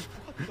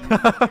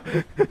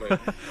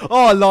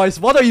 Oh, Lars,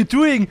 what are you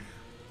doing?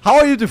 How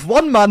are you with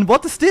one man?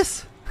 What is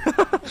this? What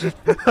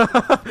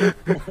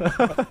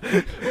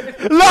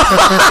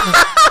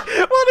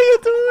are you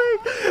doing?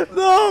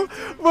 No!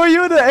 Were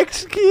you the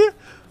action key?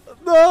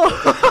 No!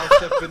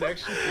 must have been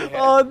actually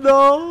Oh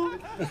no!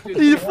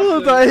 He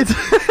full died.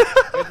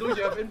 I know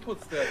you have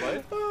inputs there,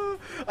 right?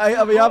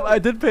 I mean, I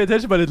didn't pay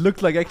attention, but it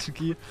looked like action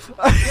key. Yeah,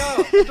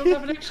 I don't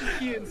have an action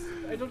key.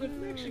 I don't have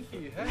an action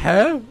key. Huh?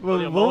 Huh?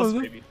 On your What was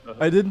mouse, it? maybe.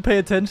 I didn't pay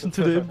attention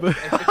to the input.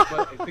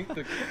 I think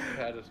the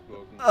pad is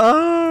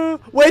broken.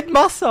 Wait,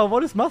 Massa,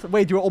 what is Massa?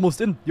 Wait, you're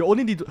almost in. You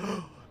only need to...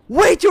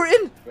 Wait, you're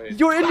in! Wait.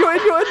 You're in.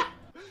 Wait,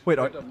 Wait,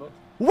 I'm not.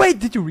 wait,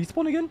 did you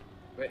respawn again?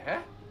 Wait, huh?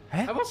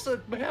 Huh? I was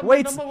my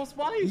Wait. number was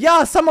white.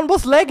 Yeah, someone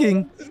was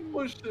lagging. This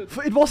bullshit.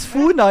 It was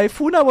Funai.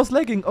 Funai was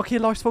lagging. Okay,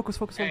 Lars, focus.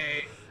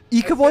 Hey,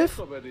 Ike I said Wolf?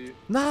 already.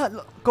 Nah,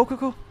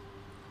 go.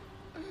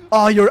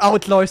 Oh, you're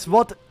out, Lars.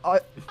 What?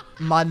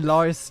 Man,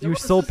 Lars, you're what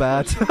is so this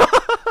bad.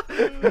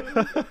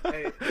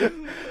 Hey,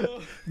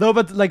 No,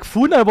 but like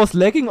Funai was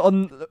lagging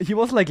on. He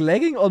was like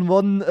lagging on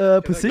one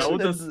position.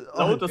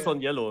 Loud is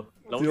on yellow.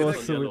 Loud You are is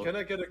on so yellow. can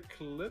I get a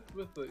clip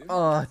with the?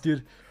 Oh,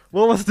 dude.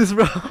 What was this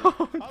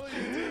round?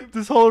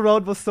 This whole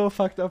round was so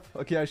fucked up.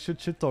 Okay, I should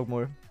shit talk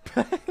more.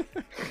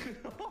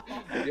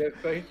 Yeah,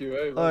 thank you.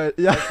 Hey, Alright,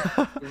 yeah.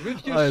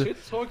 with your Alright.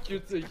 shit talk, you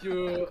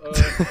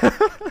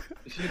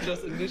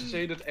just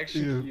initiated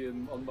action key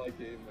on my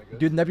game. I guess.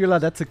 Dude, Nebula,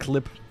 that's a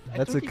clip. I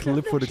That's a don't even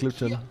clip have for the action clip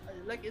key. channel.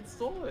 Like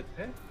install it,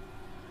 huh?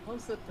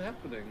 How's that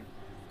happening?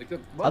 Like that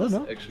I don't was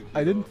know. action key,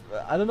 I didn't.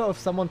 though. I don't know if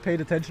someone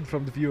paid attention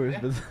from the viewers,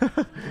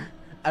 but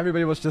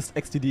everybody was just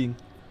XTDing.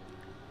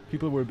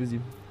 People were busy.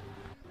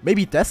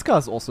 Maybe Deska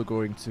is also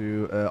going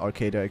to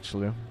Rcadia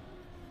actually,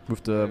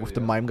 with the Yeah.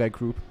 Mime Guy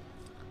group.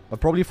 But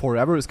probably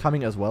Forever is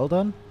coming as well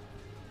then,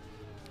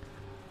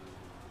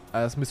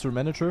 as Mr.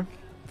 Manager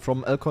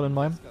from Elcon and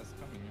Mime. This guy's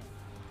coming,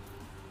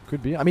 yeah.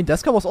 Could be. I mean,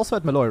 Deska was also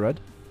at Malloy, right?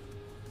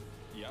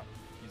 Yeah,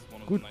 he's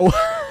one of Good. the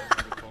nicest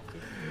guys we talked to.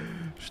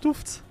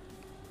 Stuft.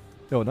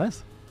 Oh,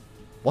 nice.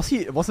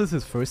 Was this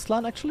his first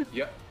LAN actually?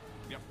 Yeah.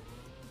 Yeah.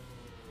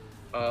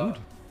 Uh,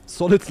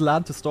 Solid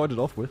LAN to start it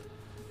off with.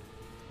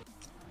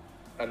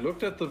 I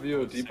looked at the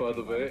VOD by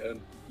the way, and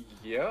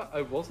yeah,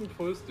 I wasn't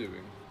full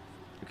steering.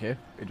 Okay,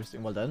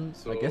 interesting. Well then,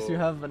 I guess you So-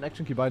 have an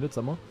action key by it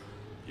somewhere.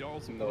 He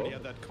also No. already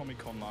had that Comic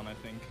Con man, I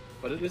think.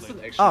 But it is an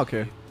Like- action. Ah,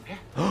 okay. key.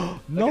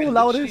 No, Like, I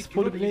loud literally is do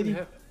pull not it, even lady.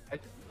 have-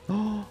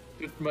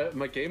 Dude,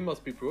 my game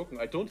must be broken.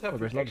 I don't have Oh, an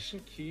there's loud. action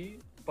key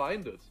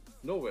binded.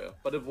 Nowhere.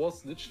 But it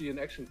was literally an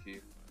action key.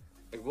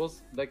 It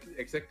was like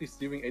exactly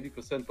steering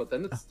 80%, but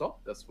then it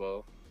stopped as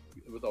well.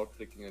 Without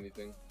clicking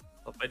anything.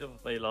 Oh, by the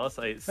way, Lars,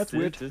 I That's still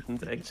weird.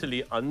 didn't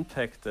actually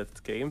unpack that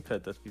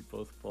gamepad that we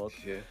both bought.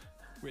 Yeah.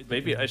 Wait,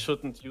 Maybe I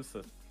shouldn't use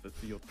it.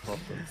 That's your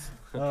problems.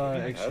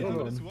 Actually, don't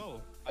know. as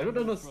well. I don't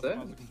love the understand.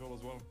 Master Control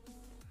as well.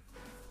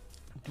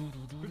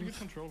 Pretty good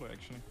controller,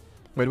 actually.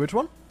 Wait, which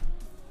one?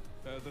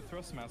 The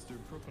Thrustmaster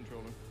Pro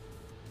Controller.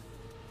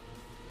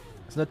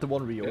 Isn't that the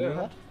one Rio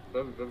Yeah. had?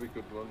 Very, very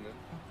good one, man.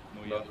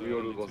 No, No, yeah, the Riodel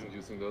Elite wasn't 2.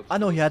 using that. Ah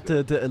no, he had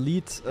the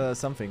Elite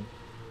something.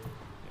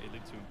 Yeah,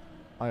 Elite 2.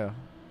 Ah yeah.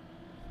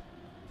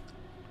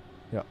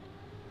 Yeah,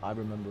 I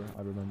remember.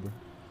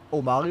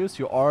 Oh, Marius,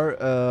 you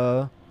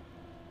are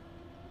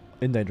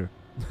in danger.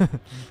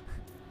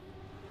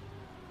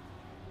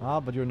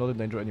 But you're not in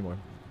danger anymore.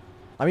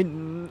 I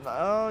mean,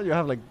 you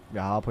have like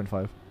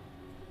 0.5.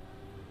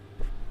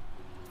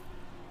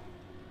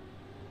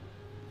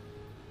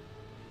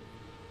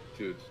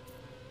 Dude,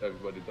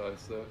 everybody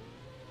dies there.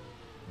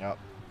 Yeah.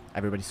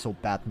 Everybody's so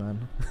bad,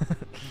 man.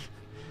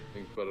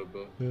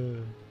 Incredible.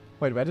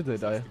 Wait, where did they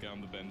That's die? the guy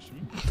on the bench.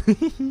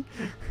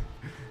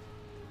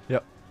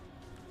 Yep.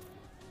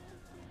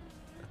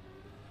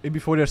 And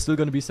before there's still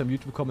gonna be some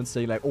YouTube comments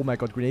saying like, oh my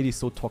god, Grenade is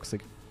so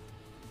toxic.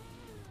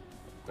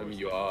 I mean,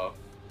 you are.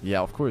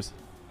 Yeah, of course.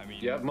 I mean,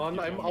 Yeah, man,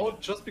 you I'm told me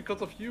out just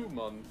because of you,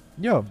 man.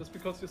 Yeah, Just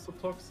because you're so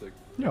toxic.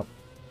 yeah.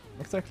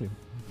 Exactly.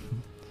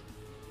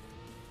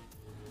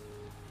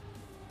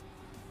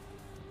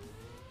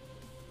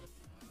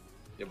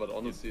 Yeah, but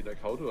honestly,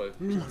 like, how do I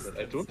fix that?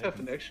 I don't have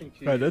an action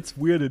key. Yeah, that's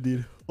weird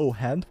indeed. Oh,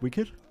 hand,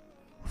 wicked.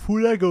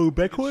 Fuller go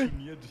backward.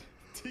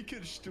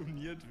 Ticket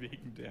storniert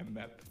wegen der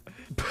Map.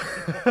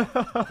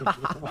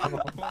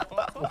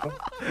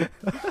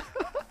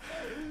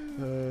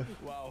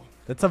 Wow.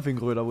 That's something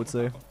Röder would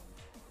say.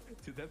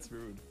 Dude, that's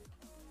rude.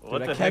 What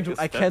Dude, the heck is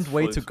I that can't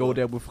wait to full go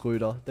there with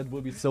Röder. That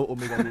will be so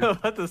omega.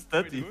 What is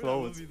that Wait, default?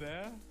 Röder, will be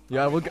there?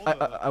 Yeah, Hold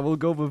I will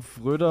go with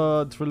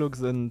Röder,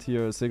 Trilux, and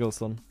here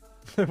Sigurdsson.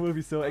 That will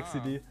be so Ah.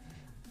 XCD.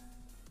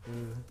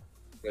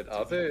 Wait,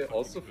 are they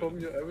also from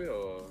your area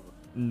or?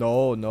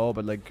 No,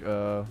 but like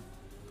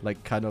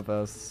like kind of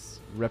as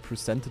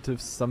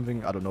representatives,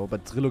 something, I don't know,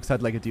 but Trilux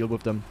had like a deal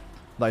with them.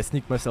 And I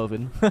sneaked myself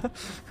in. Got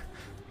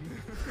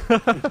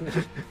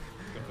the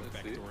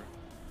back door.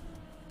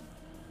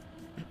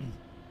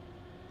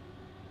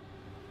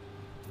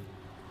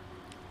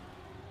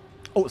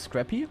 Oh,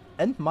 Scrappy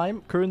and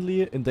Mime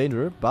currently in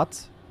danger,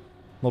 but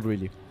not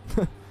really.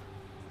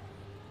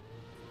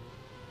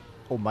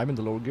 Oh, Mime in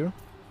the lower gear.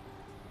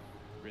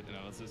 Great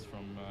analysis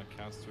from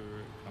Caster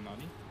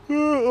Kanani.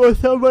 Oh,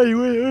 somebody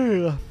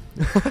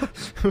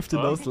with the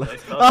nose slide.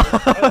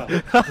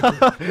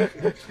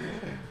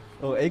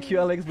 Oh, AQ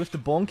Alex with the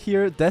bonk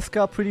here.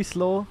 Deska pretty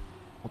slow.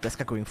 Oh,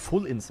 Deska going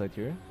full inside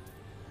here.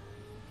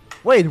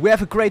 Wait, we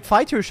have a great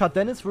fight here. Shot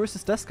Dennis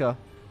versus Deska.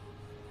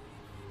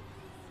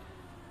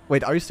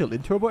 Wait, are you still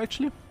in turbo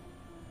actually?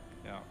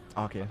 Yeah.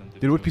 Okay. But in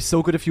Dude, it would be Div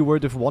so good if you were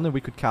Div 1 and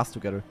we could cast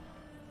together.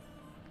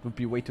 It would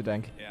be way too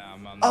dank. 2. Yeah,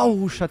 man. Oh,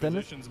 Good shot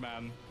Dennis. positions,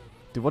 man.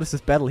 Dude, what is this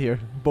battle here?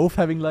 Both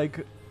having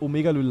like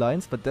Omega Lul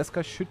lines, but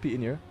Deska should be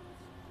in here.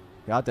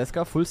 Yeah,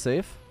 Deska full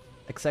safe.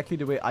 Exactly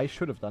the way I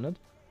should have done it.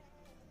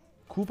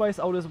 Kuba is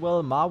out as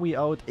well, Maui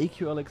out,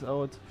 AQ Alex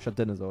out,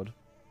 Shaden is out.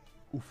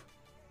 Oof.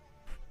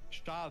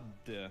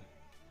 Schade.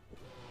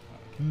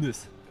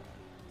 Nis.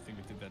 I think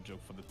we did that joke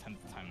for the 10th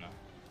time now.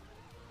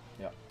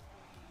 Yeah.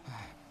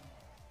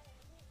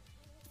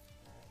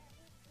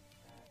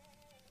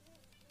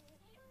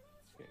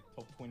 Okay,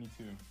 top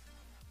 22.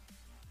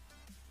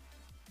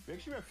 We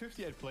actually have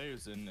 58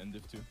 players in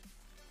Div 2.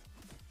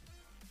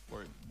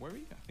 Or were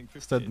we? I think 58.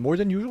 Is that more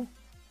than usual?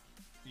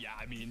 Yeah,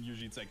 I mean,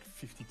 usually it's like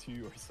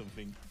 52 or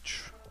something.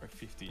 Or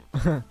 50.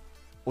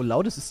 Oh,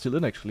 Loudest is still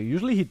in actually.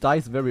 Usually he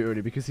dies very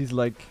early because he has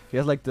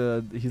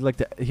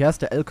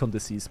the Elcon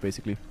disease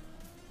basically.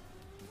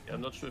 Yeah,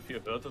 I'm not sure if you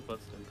heard it, but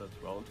in that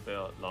round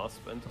where Lars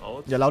went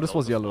out, Yeah, Loudest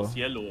was yellow. Was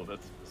yellow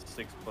with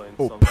 6 points.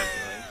 Oh. Something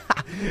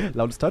like.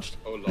 Loudest touched.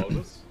 Oh,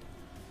 Loudest?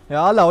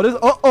 Yeah, Loudest.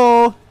 Oh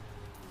oh.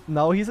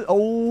 Now he's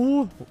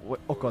oh.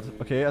 Oh god.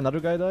 Okay, another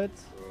guy died.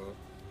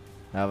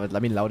 Yeah, but I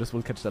mean Loudest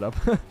will catch that up.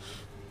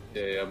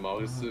 Yeah,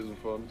 Marius is in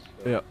front.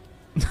 Yeah.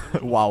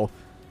 Wow.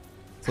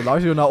 So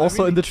Loudest, you're now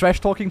also in the trash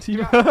talking team.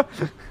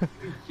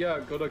 Yeah,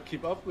 gotta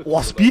keep up with.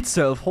 Oh, speed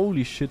self.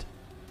 Holy shit.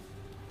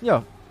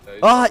 Yeah. Yeah,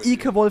 he's Ah, already-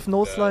 Ika Wolf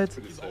no yeah, slide. it's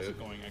pretty He's also safe.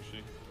 going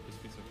actually. He's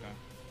piece of guy.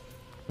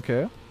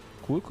 Okay.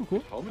 Cool, cool,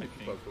 cool. How many I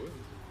people are going?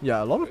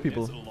 Yeah, a lot of Okay.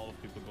 people. There's a lot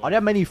of people going. Are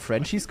there many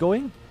Frenchies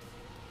going?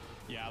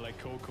 Yeah, like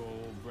Coco,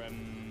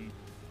 Bren,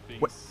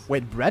 things.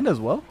 Wait, Brand as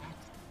well?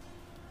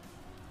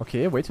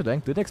 Okay, way too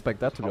dank. Didn't expect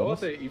that to be How are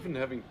honest. they even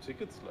having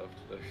tickets left?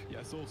 Like,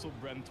 Yeah, so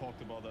Bren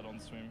talked about that on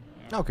stream.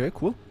 Yeah. Okay,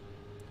 cool.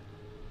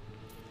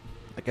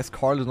 I guess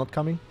Carl is not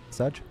coming.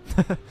 Sad.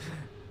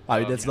 I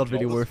mean, that's not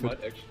really Loudest worth it.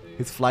 might actually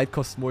His flight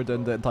costs more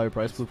than the entire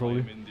price pool, Fly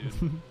him probably. in,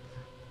 dude.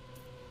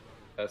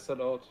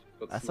 Asset out.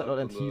 But Asset sniped out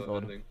and on the Thief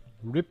out. ending.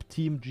 RIP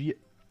Team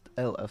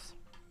GLS.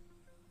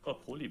 Oh,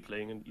 Poli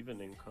playing an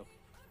evening cup.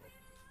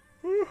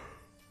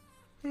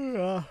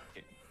 Yeah.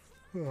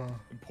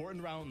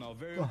 Important round now,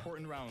 very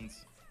important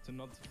rounds to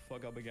not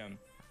fuck up again.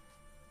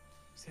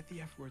 Said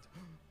the F word.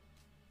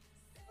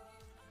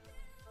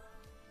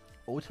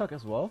 Otak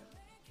as well?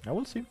 I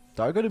will see.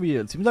 They're gonna be.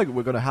 It seems like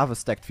we're gonna have a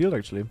stacked field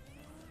actually.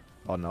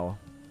 Oh no.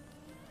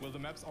 Well, the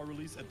maps are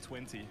released at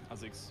 20,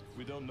 Azix.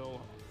 We don't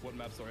know what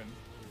maps are in.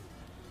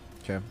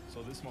 Okay.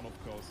 So this one,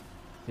 of course.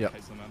 Yeah.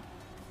 Kaiserman.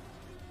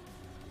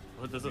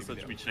 Oh, this is a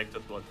Maybe they-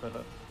 rejected one.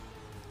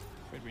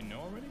 Wait, we know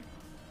already?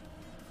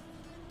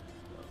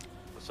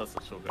 It's just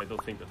a joke. I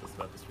don't think that this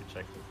map is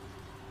rejected.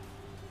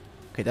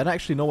 Okay, then I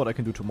actually know what I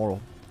can do tomorrow.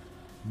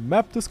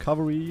 Map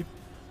discovery.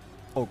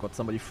 Oh god,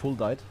 somebody full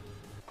died.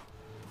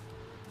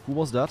 Who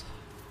was that?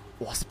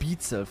 Oh,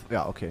 speed self.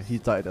 Yeah, okay, he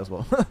died as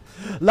well.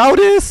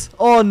 Loudest!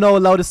 Oh no,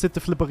 Loudest hit the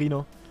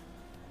flipperino.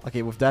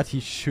 Okay, with that he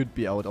should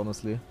be out,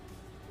 honestly.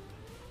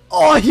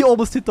 Oh, he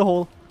almost hit the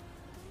hole.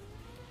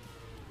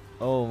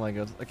 Oh my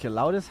god. Okay,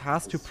 Loudest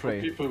has to There's two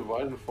pray. people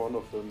right in front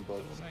of him, but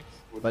That was nice.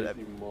 would But,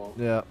 need even more.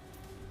 Yeah.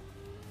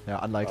 Yeah,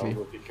 unlikely.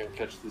 If he can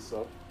catch this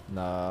up.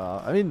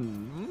 Nah, I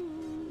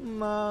mean,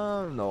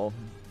 no.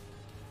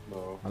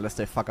 No. Unless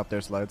they fuck up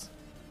their slides.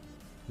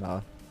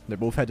 Nah, they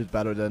both had it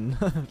better than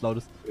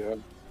Loudest. Yeah.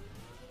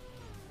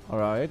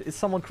 Alright, is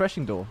someone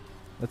crashing though?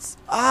 Let's.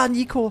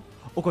 Nico!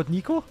 Oh god,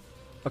 Nico?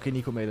 Okay,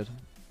 Nico made it.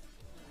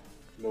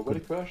 Nobody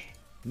crashed?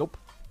 Nope.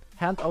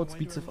 Hand out,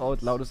 speed sieve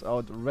out, Loudest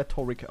out,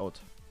 rhetoric out.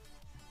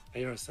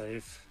 They are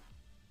safe.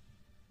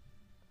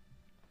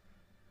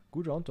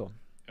 Good round though.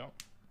 Yeah.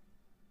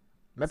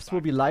 Maps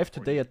will be live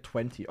today at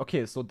 20.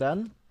 Okay, so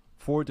then,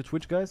 for the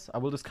Twitch guys, I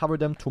will discover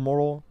them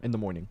tomorrow in the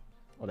morning.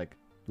 Or like,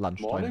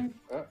 lunchtime. Morning?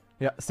 Yeah.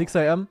 Yeah, 6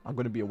 AM, I'm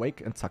gonna be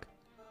awake and zack.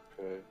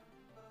 Okay.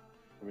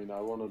 I mean,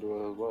 I wanna do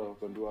it as well.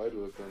 When do I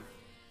do it then?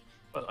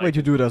 But I Wait,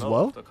 you can do it as now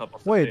well? after a cup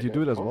of the Wait, day. you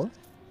do it as well?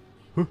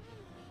 Huh.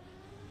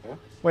 Yeah.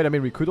 Wait, I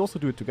mean, we could also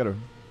do it together.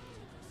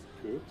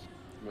 Good.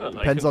 Yeah, Maybe. I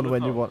Depends can on do it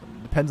when you now.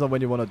 want. Depends on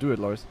when you want to do it,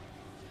 Lars.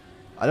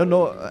 I don't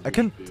know. Yeah, I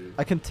can. should be-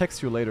 I can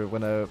text you later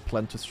when I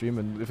plan to stream,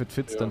 and if it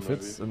fits, Yeah, then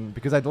fits. And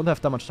because I don't have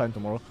that much time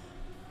tomorrow.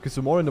 Because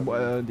tomorrow in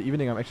the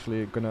evening, I'm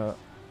actually gonna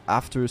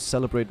after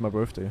celebrate my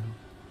birthday.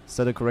 Is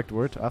that a correct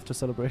word after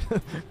celebrate?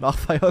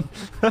 Nachfeiern?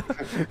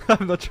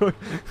 I'm not sure.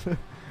 We're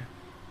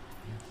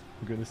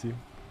gonna see.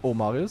 Oh,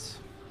 Marius.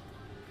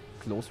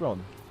 Close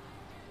round.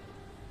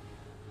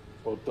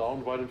 Oh,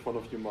 down right in front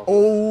of you, Marcus.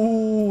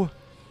 Oh!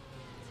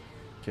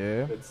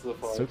 Okay. It's the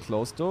fight. Still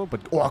close though,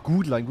 but oh,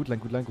 good line, good line,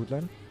 good line, good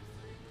line.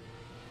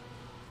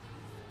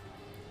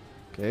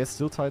 Okay,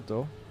 still tight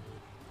though.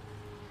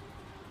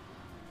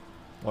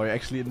 Oh, you're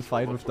actually in the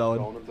fight with down.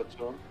 Down in that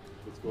turn.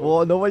 Let's go.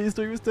 Oh, nobody's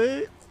doing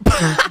mistake.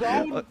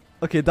 Down!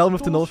 Okay, down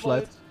with the no No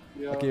slide.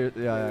 Yeah. Okay,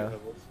 yeah. have it.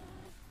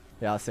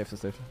 Yeah, safe to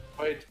safe.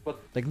 Wait, but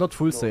Like not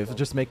full No, save, no.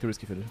 just make the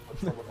risky finish.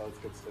 someone else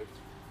gets saved.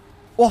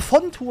 Oh,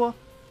 fun tour!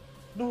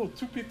 No,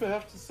 2 people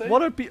have to save.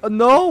 What a be?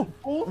 No!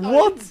 Both are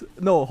What? in.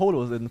 No,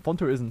 Holo's in.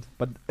 Fontour isn't.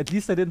 But at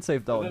least I didn't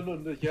save down.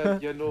 No,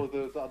 yeah, no,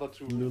 the other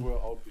 2 were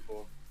out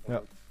before. Yeah.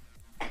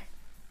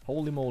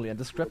 Holy moly, and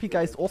the scrappy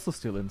guy is also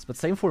still in. But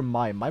same for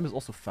Mime. Mime is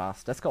also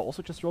fast. Deska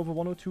also just drove a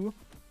 102.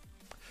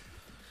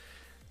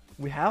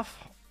 We have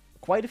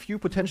quite a few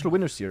potential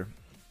winners here.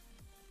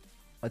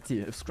 Let's see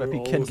if Scrappy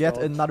We're can almost get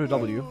out. another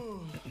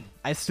W.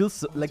 I still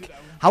like.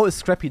 How is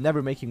Scrappy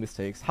never making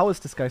mistakes? How is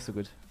this guy so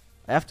good?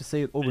 I have to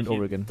say it over and He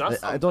over again.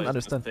 does I don't sometimes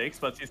understand. Mistakes,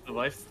 but he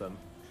survives them.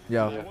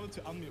 Yeah. I wanted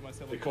to unmute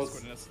myself Because-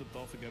 because and I slipped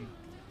off again.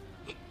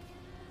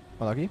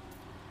 Unlucky.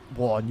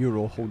 Wow,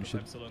 Neuro. Holy But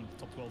shit. I'm still in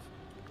top 12.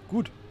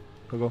 Good.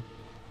 Go.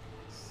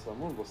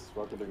 Someone was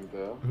struggling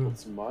there. Mhm.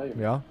 It's Mime.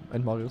 Yeah,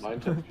 and Marius. 9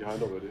 times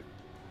behind already.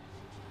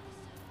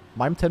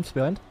 Mime temps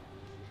behind.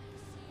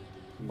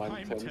 Mime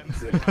I'm 10. 10.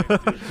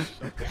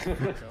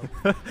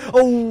 Yeah.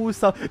 Oh,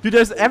 so, dude,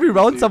 there's every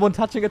round someone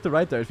touching at the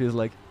right there, it feels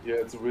like. Yeah,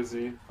 it's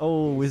Wizzy.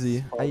 Oh, Wizzy.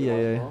 He's Ay, far ay,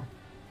 right ay. now.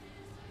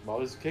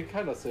 Marius, you can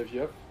kinda save. You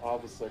have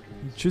half a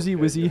second. Tschüssi,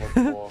 Okay, Wizzy. you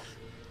have 4.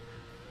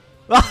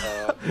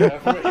 You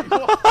have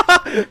Rainbow.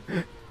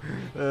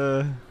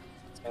 Uh,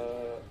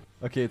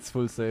 okay, it's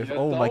full save.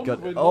 Oh my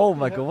god. Oh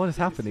my god, what is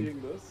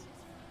happening?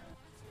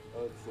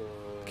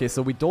 Okay,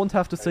 so we don't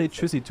have to say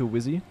Tschüssi to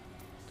Wizzy.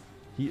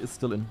 He is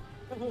still in.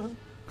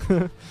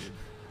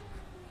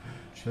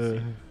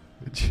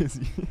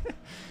 Tschüssi.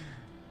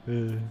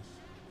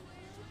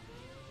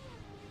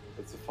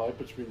 It's a fight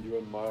between you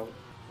and Mime.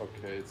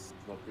 Okay, it's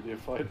not really a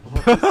fight.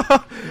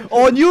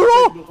 Oh,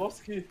 Neuro!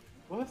 Nurowski.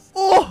 What?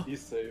 Oh!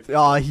 He's safe.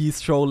 Ah,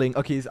 he's trolling.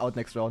 Okay, he's out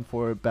next round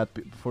for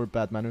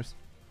bad manners.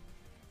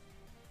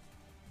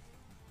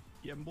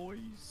 Yeah,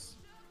 boys.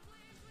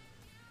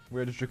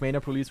 We're the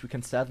Trackmania police. We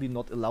can sadly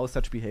not allow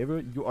such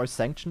behavior. You are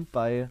sanctioned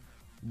by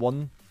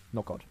 1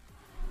 knockout.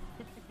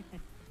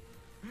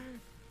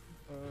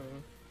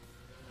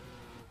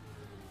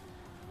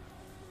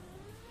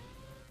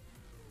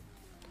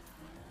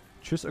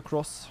 Tschüss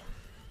across.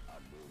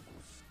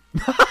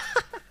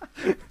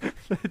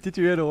 Did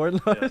you hear the horn,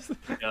 Lars?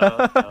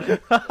 Yeah,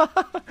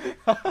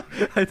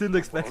 I didn't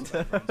expect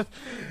that.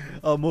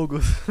 Oh,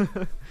 Mogus.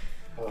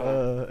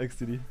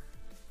 XTD.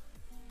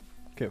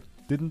 Okay,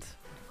 didn't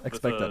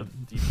expect with a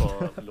that.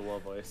 deeper, lower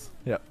voice.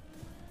 Yeah.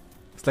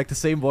 It's like the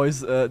same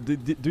voice. Do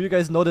you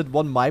guys know that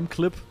one Mime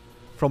clip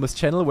from his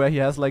channel where he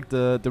has like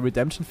the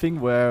redemption thing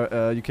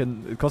where you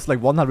can, it costs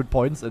like 100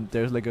 points and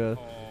there's like a,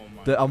 Oh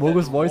my the god.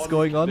 Amogus And voice one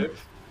going on. clip,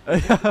 Yeah.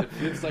 It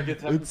feels like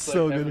it happens It's like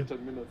so every good.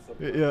 10 minutes.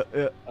 Sometimes.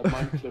 Yeah. And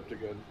Mime clipped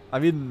again. I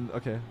mean,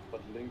 okay. But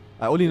Link.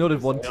 I only know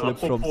that one Yeah, clip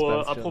from Spam's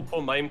channel.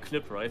 apropos Mime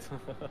clip, right?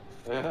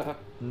 Yeah.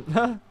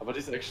 But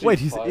he's actually Wait,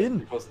 he's fine in.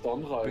 Because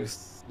Donra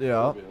is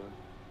yeah. behind.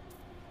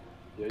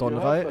 Yeah, Donrai you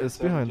have, like, is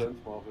behind. 7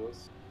 tenths,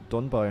 Marius.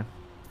 Donbai.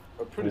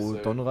 But pretty Oh,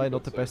 safe. Donrai, You not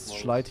got the safe, best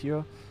Marius. slide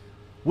here.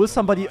 Will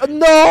somebody...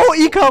 no!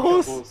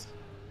 Icarus!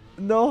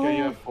 No! Okay,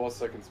 you have 4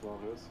 seconds,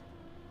 Marius.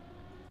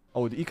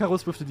 Oh, the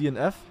Icarus with the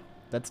DNF.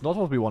 That's not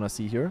what we want to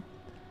see here.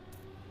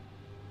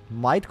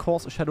 Might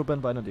cause a shadow ban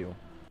by Nadeo.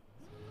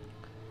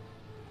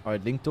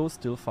 Alright, Link though,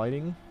 still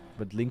fighting.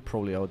 But Link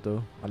probably out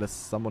though. Unless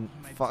someone...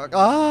 Fuck.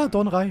 Ah,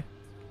 Donrai!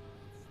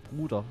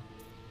 Bruder.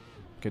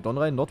 Okay,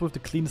 Donrai not with the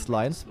cleanest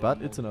lines, but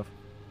it's enough.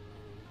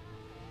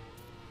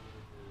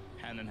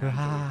 Hand in hand,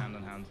 Joey, hand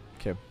in hand.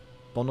 Okay.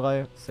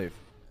 Donrai, safe.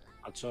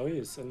 Joey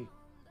is in.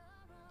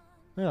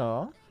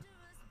 Yeah.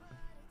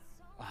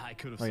 Ah, I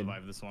could have I mean-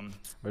 survived this one.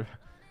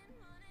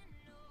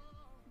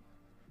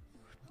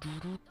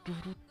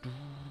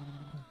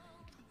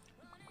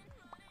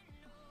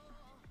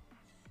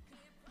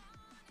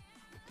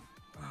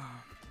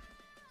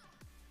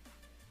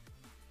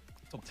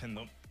 Top 10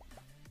 though.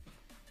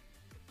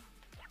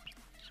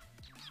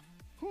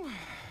 Whew.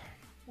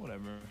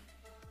 Whatever.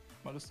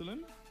 Are still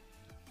in?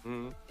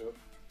 Mhm.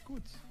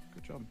 Good.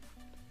 Good job.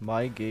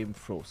 My game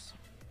froze.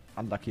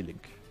 Unlucky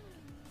Link.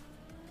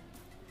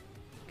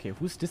 Okay,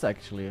 who's this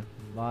actually?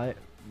 My...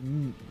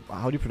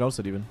 how do you pronounce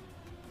it even?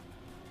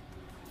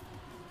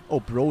 Oh,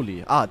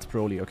 Broly. Ah, it's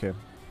Broly, okay.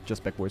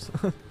 Just backwards.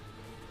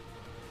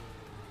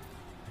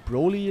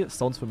 Broly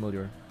sounds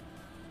familiar.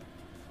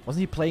 Wasn't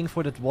he playing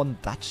for that one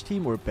Dutch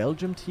team or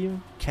Belgium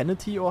team?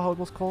 Kennedy or how it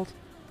was called?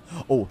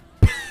 Oh.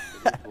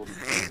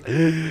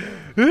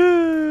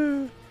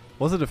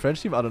 Was it a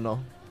French team? I don't know.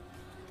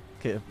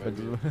 Okay, but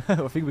Maybe.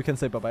 I think we can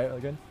say bye-bye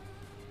again.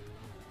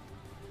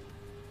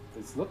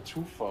 It's not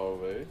too far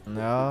away.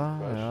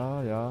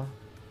 Yeah.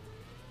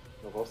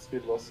 Novovsky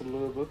lost a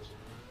little bit.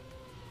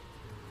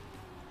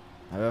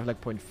 I have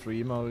like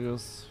 0.3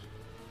 Marius.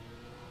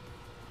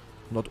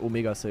 Not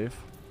Omega safe.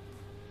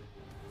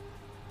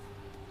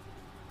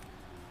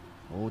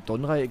 Oh,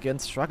 Donrai again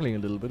struggling a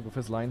little bit with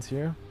his lines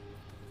here.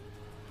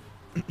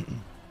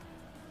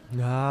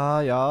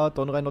 Yeah,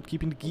 Donrai not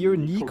keeping the gear.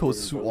 Nico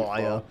oh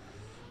yeah.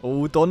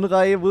 Oh,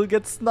 Donrai will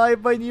get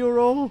sniped by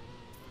Neuro.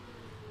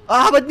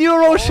 Ah, but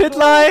Neuro shit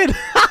line!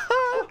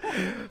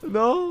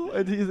 No,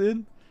 and he's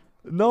in.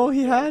 No,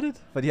 he had it.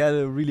 But he had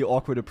a really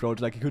awkward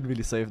approach, like he couldn't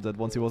really save that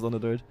once he was on the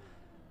dirt.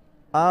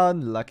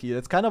 Unlucky.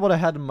 That's kind of what I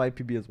had in my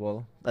PB as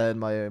well. And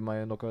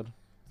my knockout.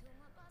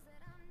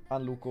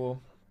 Unluco.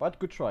 But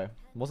good try.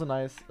 Was a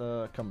nice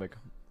comeback.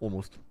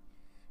 Almost.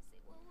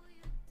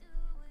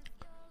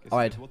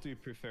 Alright. What do you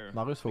prefer?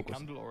 Marius, focus.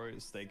 Frikandel or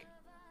steak?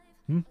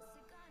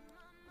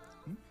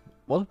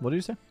 What? What did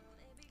you say?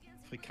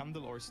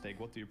 Frikandel or steak?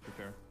 What do you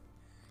prefer?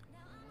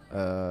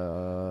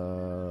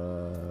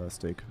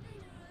 Steak.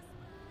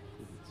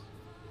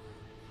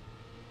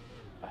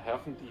 I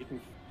haven't eaten,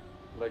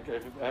 like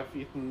I've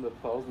eaten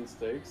 1,000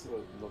 steaks, or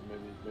not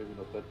many, maybe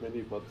not that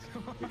many, but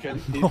you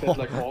can eat that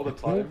like all the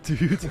time.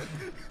 Dude.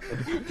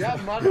 Yeah,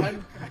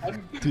 man,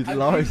 I'm Dude, I'm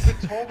Lars. being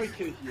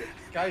rhetorical here,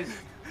 guys.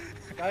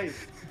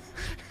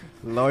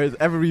 Lars,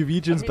 every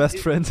region's best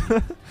friend.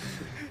 Yeah,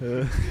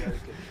 okay.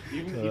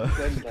 Even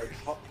then, like,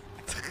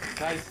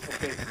 guys,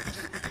 okay.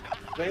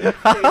 Wait a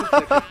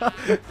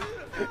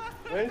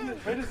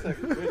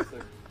second.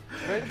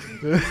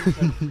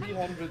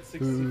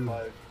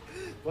 365.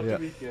 What do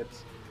we get?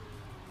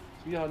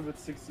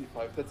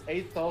 365. That's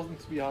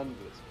 8,300.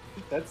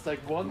 That's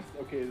like one.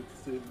 Okay, it's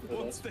still a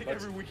lot. One steak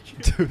every week.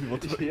 Dude,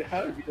 what the Yeah,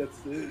 I mean, that's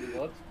still a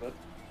lot, but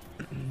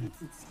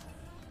it's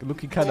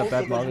looking kind of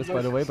bad, Marius,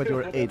 by the way, but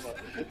you're 8th.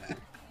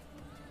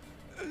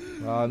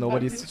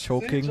 Nobody's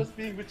choking. Just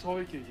being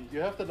rhetorical. You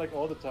have that like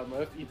all the time. I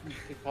have eaten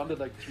Frikandel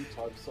like 3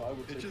 times, so I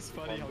would. It's just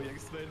funny how you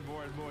explain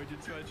more and more. You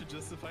try to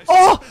justify.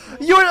 Oh,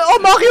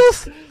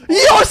 Marius!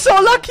 You're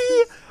so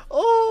lucky!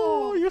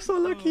 Oh, you're so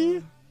lucky.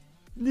 What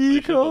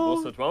Nico.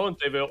 was that round?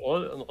 They were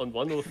all on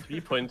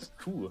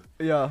 103.2.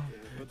 Yeah.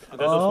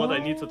 That is what I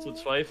needed to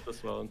drive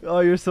this round. Oh,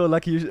 you're so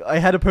lucky. I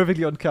had it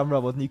perfectly on camera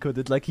what Nico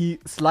did. Like, he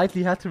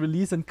slightly had to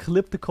release and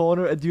clip the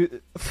corner and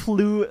you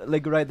flew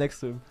like right next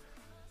to him.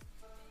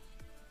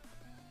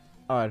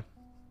 Alright.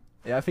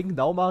 Yeah, I think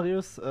now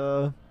Marius,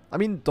 I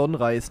mean,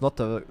 Donrai is not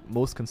the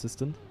most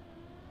consistent.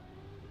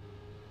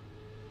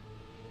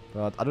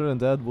 But other than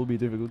that, it will be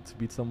difficult to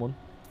beat someone.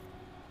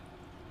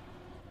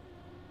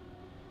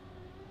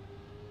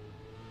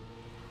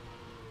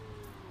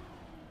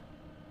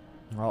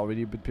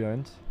 Already a bit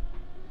behind.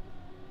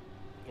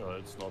 Yeah,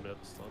 it's normal at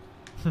the start.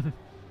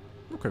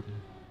 Okay.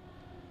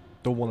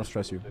 Don't want to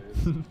stress you.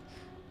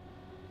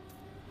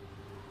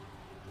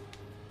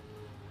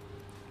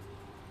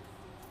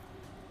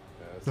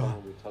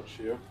 Someone will touch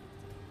here.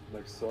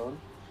 Next turn.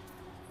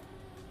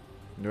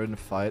 You're in a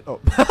fight. Oh.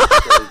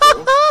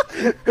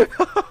 There you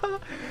go.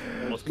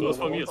 Was close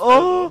for me as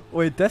Oh,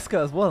 wait, Deska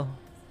as well.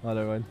 Oh,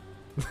 never mind.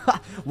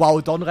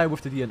 Wow, Donrai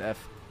with the DNF.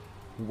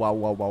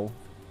 Wow.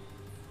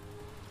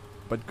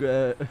 But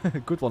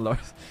good one,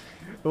 Lars.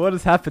 What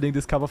is happening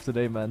this cup of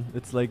today, man?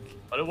 It's like...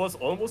 But it was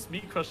almost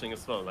me crushing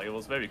as well. Like, it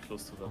was very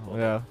close to that one.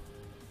 Yeah.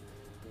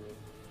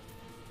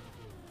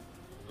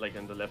 Like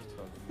in the left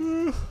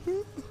turn.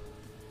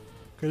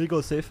 Can you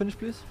go safe finish,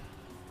 please?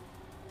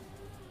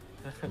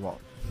 Wow.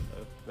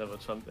 Never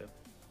jumped there.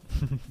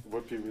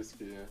 Would be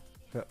risky,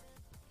 yeah.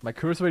 My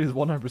curse rate is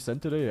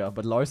 100% today, yeah,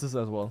 but Lars is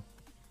as well.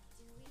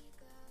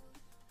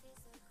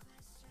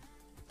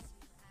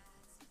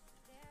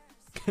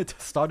 It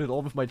started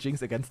all with my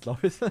jinx against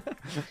Lars.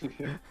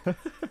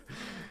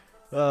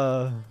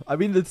 I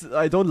mean,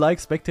 I don't like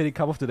spectating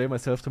Cup of the Day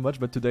myself too much,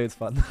 but today it's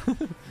fun.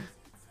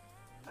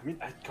 I mean,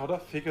 I gotta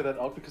figure that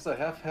out because I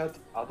have had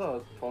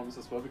other problems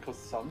as well. Because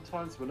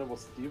sometimes when I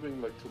was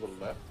steering like to the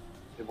left,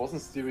 it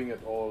wasn't steering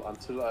at all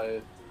until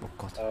I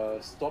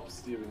stopped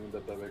steering in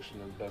that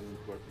direction and then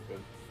it worked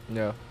again.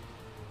 Yeah.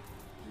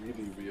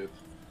 Really weird.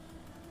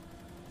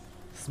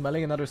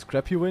 Smelling another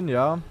scrappy win,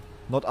 yeah.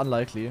 Not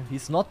unlikely.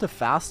 He's not the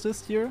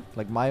fastest here.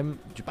 Like Mime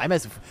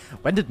is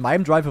when did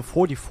Mime drive a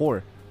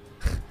 44?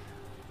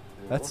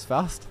 That's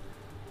fast.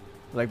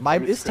 Like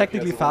Mime is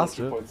technically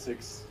faster.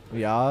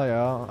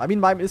 Yeah. I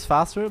mean Mime is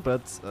faster,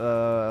 but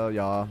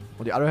yeah.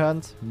 On the other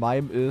hand,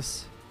 Mime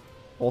is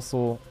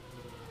also,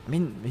 I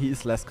mean, he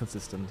is less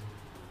consistent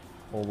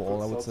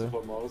overall, I would say.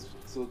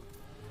 So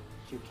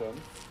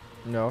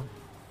 210. Yeah.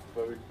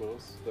 Very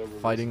close.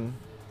 Fighting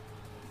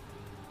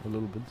a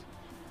little bit.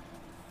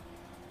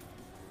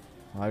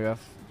 Now you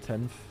have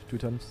 10th, 2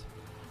 temps.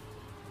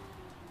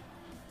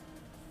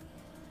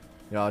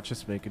 Yeah,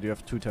 just make it. You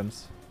have 2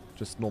 temps.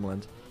 Just normal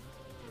end.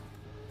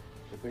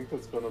 I think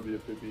that's gonna be a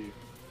PB.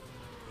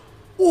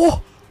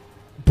 Oh!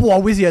 Boah,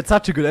 Wizzy had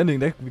such a good ending.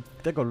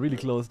 That got really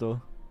close though.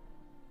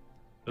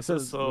 This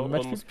is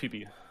almost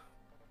PB.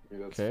 I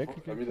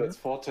mean, that's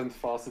 4/10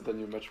 faster than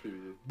your match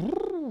PB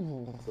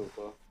so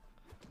far.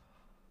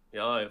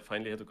 Yeah, I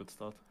finally had a good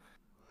start.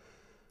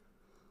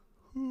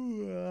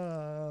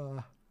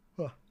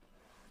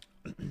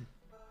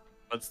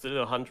 But still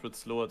 100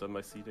 slower than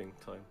my seeding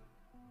time.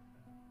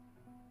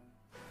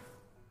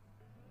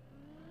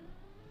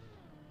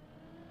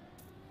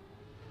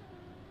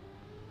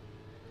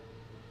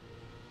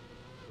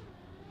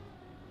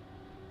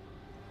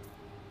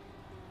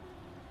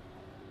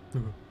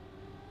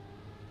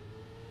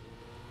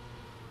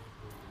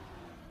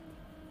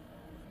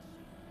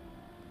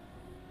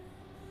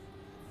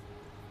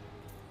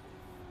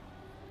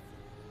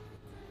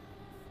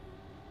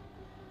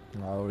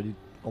 Already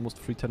almost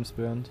 3 times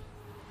burned.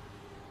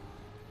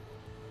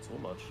 So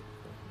much.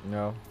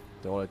 Yeah,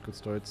 they all had good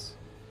starts.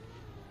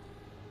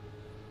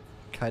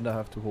 Kinda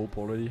have to hope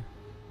already.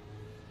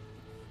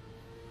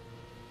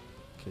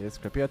 Okay,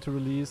 Scrappy had to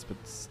release, but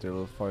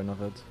still far enough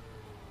ahead.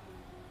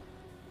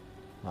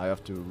 I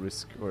have to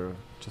risk or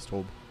just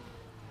hope.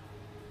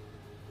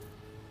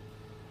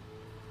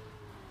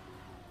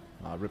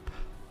 Rip.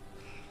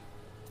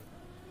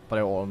 But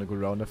they're all on a good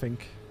round, I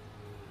think.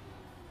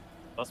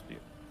 Must be.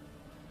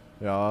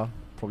 Yeah,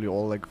 probably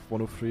all like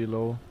 103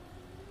 low.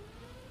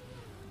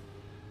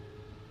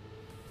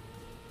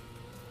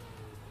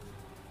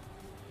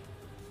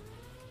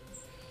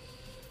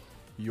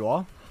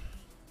 Yeah.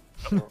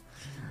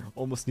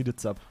 Almost needed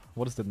sub.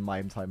 What is that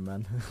mime time,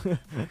 man?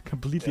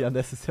 Completely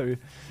unnecessary,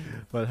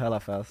 but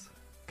hella fast.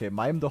 Okay,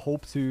 mime the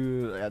hope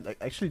to...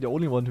 actually the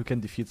only one who can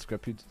defeat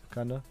Scrappy,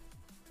 kinda.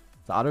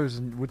 The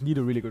others would need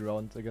a really good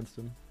round against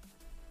him.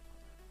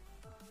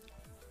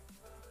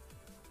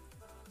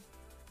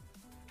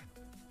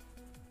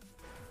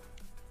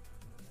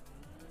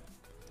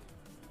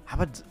 How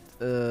about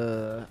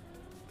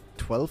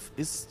 12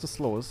 is the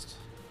slowest.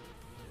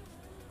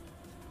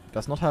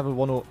 Does not have a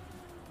 1-0.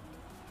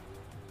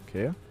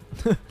 Okay.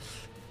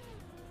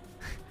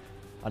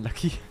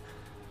 Unlucky.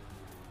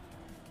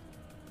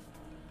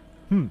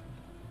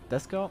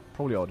 Deska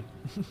probably out.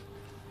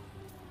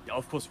 Yeah,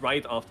 of course,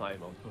 right after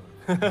I'm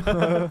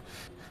out.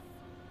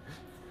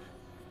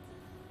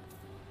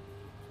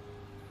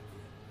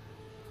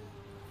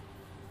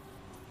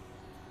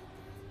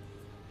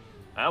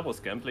 I was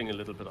gambling a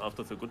little bit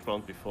after the good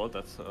round before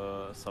that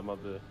Summer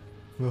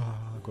will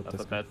have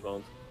a bad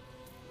round.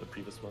 The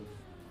previous one.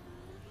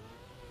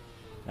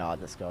 Yeah,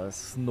 this guy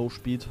has no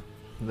speed.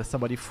 Unless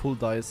somebody full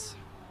dies,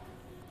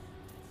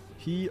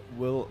 he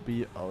will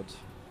be out.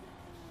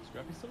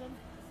 Scrappy still on?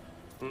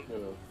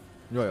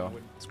 Yeah.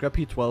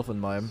 Scrappy 12 in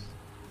mime.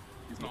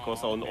 He's of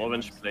course on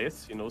orange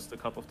place. He knows the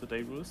Cup of the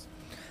Day rules.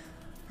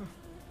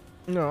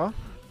 Yeah.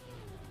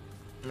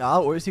 Yeah,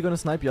 or is he gonna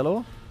snipe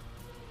yellow?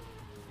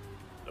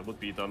 That would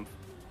be dumb.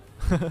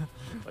 Why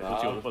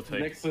would you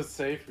overtake? Next is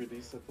safe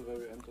release at the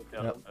very end.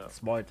 Yeah.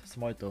 Smart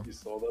though. You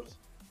saw that.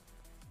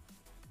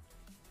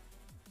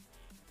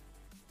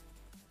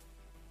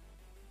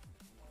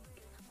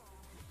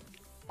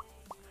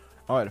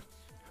 Alright.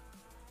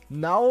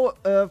 Now,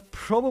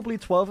 probably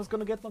 12 is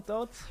gonna get knocked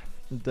out.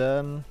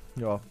 Then,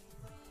 yeah.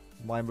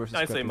 Mime versus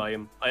I Scrappy. say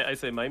Mime. I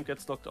say Mime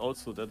gets knocked out,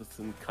 so that is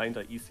a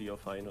kinda easier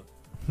final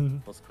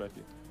for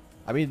Scrappy.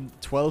 I mean,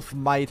 12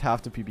 might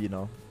have the PB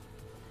now.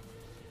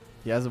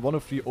 He has a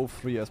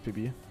 103.03 as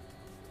PB.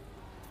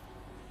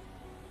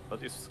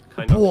 But it's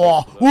kind of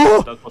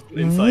Whoa! that was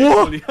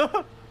inside.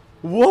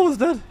 What was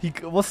that? He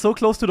was so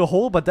close to the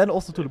hole, but then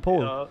also to the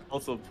pole. Yeah,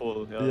 also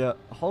pole, yeah. Yeah,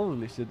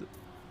 holy shit.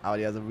 Oh,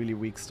 he has a really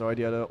weak start.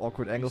 He had an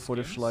awkward angle for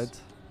the slide.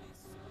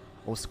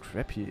 Oh,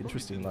 Scrappy.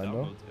 Interesting line,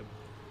 though.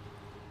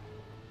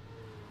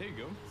 There you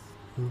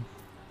go.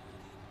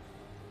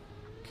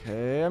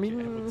 Okay, I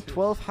mean,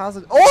 12 has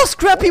it. Oh,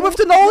 Scrappy with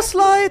the nose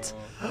slide!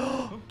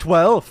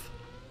 12!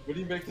 Will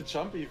he make the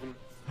jump even?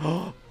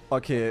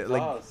 Okay,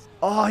 like... Does.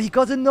 Oh, he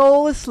got a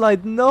nose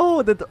slide.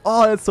 No,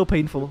 that's so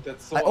painful.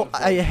 That's so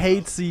I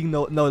hate seeing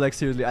like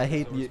seriously, I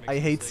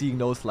hate seeing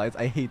nose slides.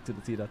 I hate to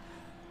see that.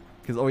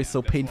 Because it's always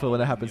so painful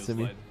when it happens to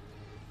me.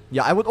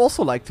 Yeah, I would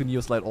also like to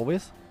neo slide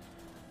always.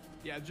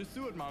 Yeah, just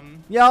do it,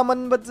 man. Yeah,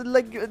 man, but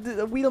like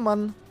wheel,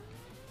 man.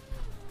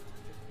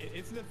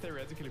 Isn't it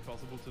theoretically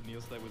possible to neo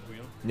slide with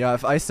wheel? Yeah,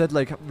 if I set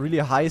like really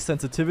high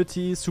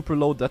sensitivity, super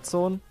low dead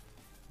zone,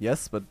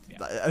 yes, but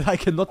yeah. I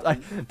cannot.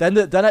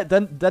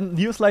 Then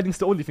neo sliding is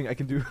the only thing I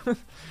can do.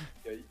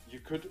 Yeah, you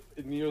could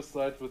neo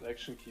slide with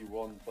action key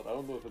 1, but I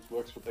don't know if it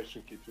works with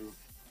action key 2.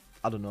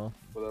 I don't know.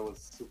 But that was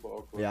super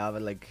awkward. Yeah,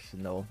 but like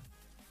no.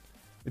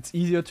 It's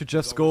easier to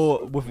just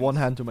go with one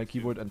hand to my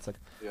keyboard and like.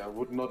 Yeah,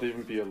 would not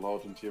even be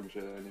allowed in TMJ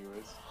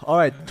anyways.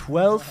 Alright,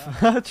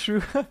 12.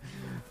 True.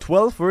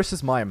 12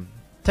 versus Mime.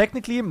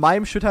 Technically,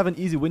 Mime should have an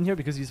easy win here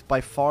because he's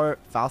by far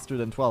faster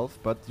than 12,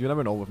 but you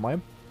never know with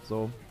Mime.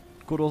 So,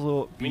 could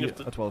also be a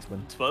 12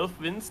 win. 12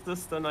 wins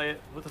this, then I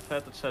would have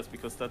had a chance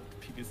because that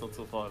PB is not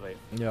so far away.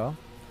 Yeah.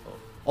 Oh.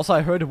 Also,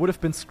 I heard it would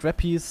have been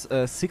Scrappy's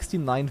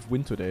 69th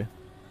win today.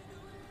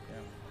 Yeah.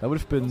 That would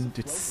have been,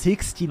 dude,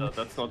 16. No,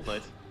 that's not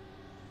nice.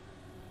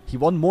 He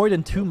won more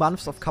than 2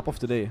 months of Cup of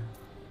the Day.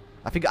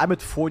 I think I'm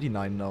at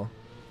 49 now.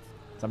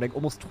 So I'm like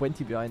almost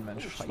 20 behind, man.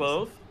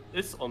 12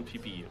 is on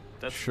PB.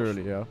 That's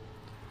surely, yeah.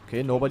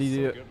 Okay, nobody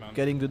so good, man.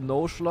 getting the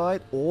no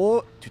slide.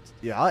 Oh, dude,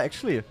 yeah,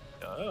 actually.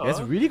 Yeah, That's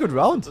a really good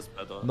round. This is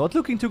better. Not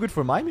looking too good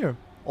for Mime here.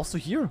 Also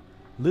here,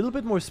 a little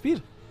bit more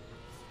speed.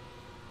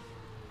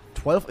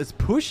 12 is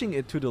pushing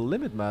it to the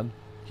limit, man.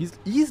 He's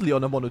easily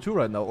on a mono 2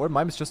 right now. Or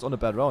Mime is just on a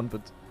bad round,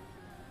 but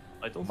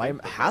I don't Mime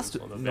think that has is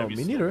to. on a No, very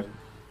me slow neither. one.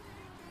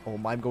 Oh,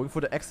 Mime going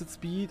for the exit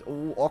speed.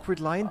 Oh, awkward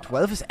line.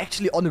 12 is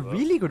actually on a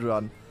really good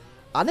run.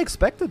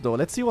 Unexpected though.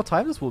 Let's see what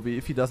time this will be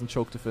if he doesn't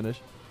choke to finish.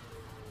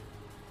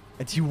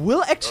 And he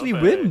will actually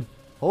win.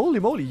 Holy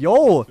moly.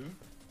 Yo.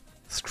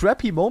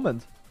 Scrappy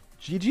moment.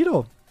 GG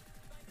though.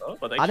 Oh,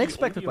 but actually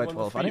Unexpected only by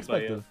 12. 1-3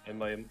 Unexpected. by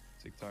Mime.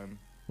 Take time.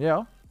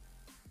 Yeah.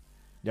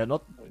 Yeah,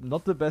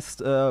 not the best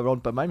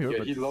round by Mime here. Yeah,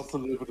 but he lost a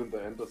little bit in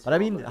the end as But I well,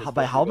 mean, like,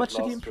 by how especially much that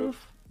did he last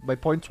improve? By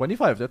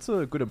 0.25. That's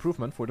a good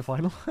improvement for the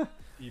final.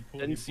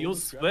 And you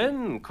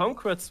Sven!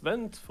 Congrats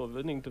Sven for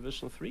winning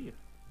Division 3.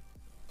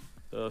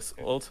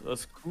 Old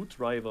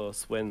screwdriver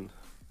Sven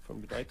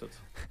from United.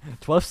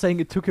 12 saying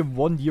it took him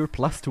 1 year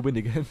plus to win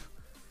again.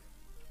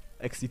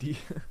 XCD.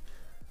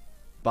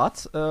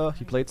 But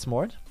he played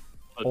smart.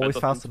 But Always better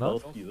than fast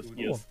enough. 12 years,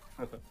 yes.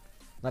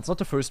 That's not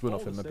the first win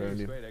of him,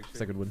 apparently.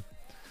 Second win.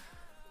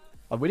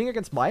 But winning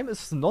against Mime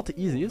is not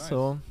easy, nice.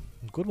 so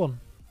good one.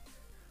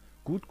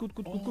 Good.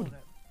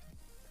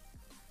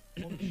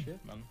 Holy shit,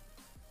 man.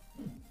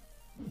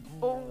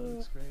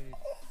 That's great.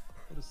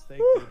 What a steak,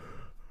 dude.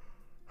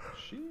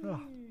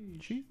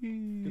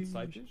 Sheesh. Good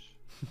side dish.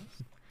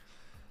 Nice.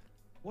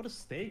 What a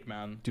steak,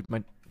 man. Dude,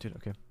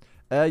 okay.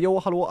 Yo,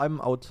 hello,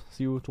 I'm out.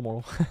 See you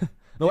tomorrow.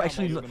 No, Yeah,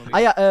 actually, you're no.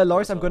 gonna leave.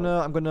 Lars, I'm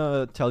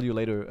gonna tell you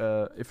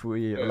later if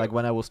we like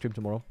when I will stream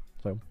tomorrow.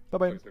 So, bye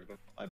bye. Thanks, Victor.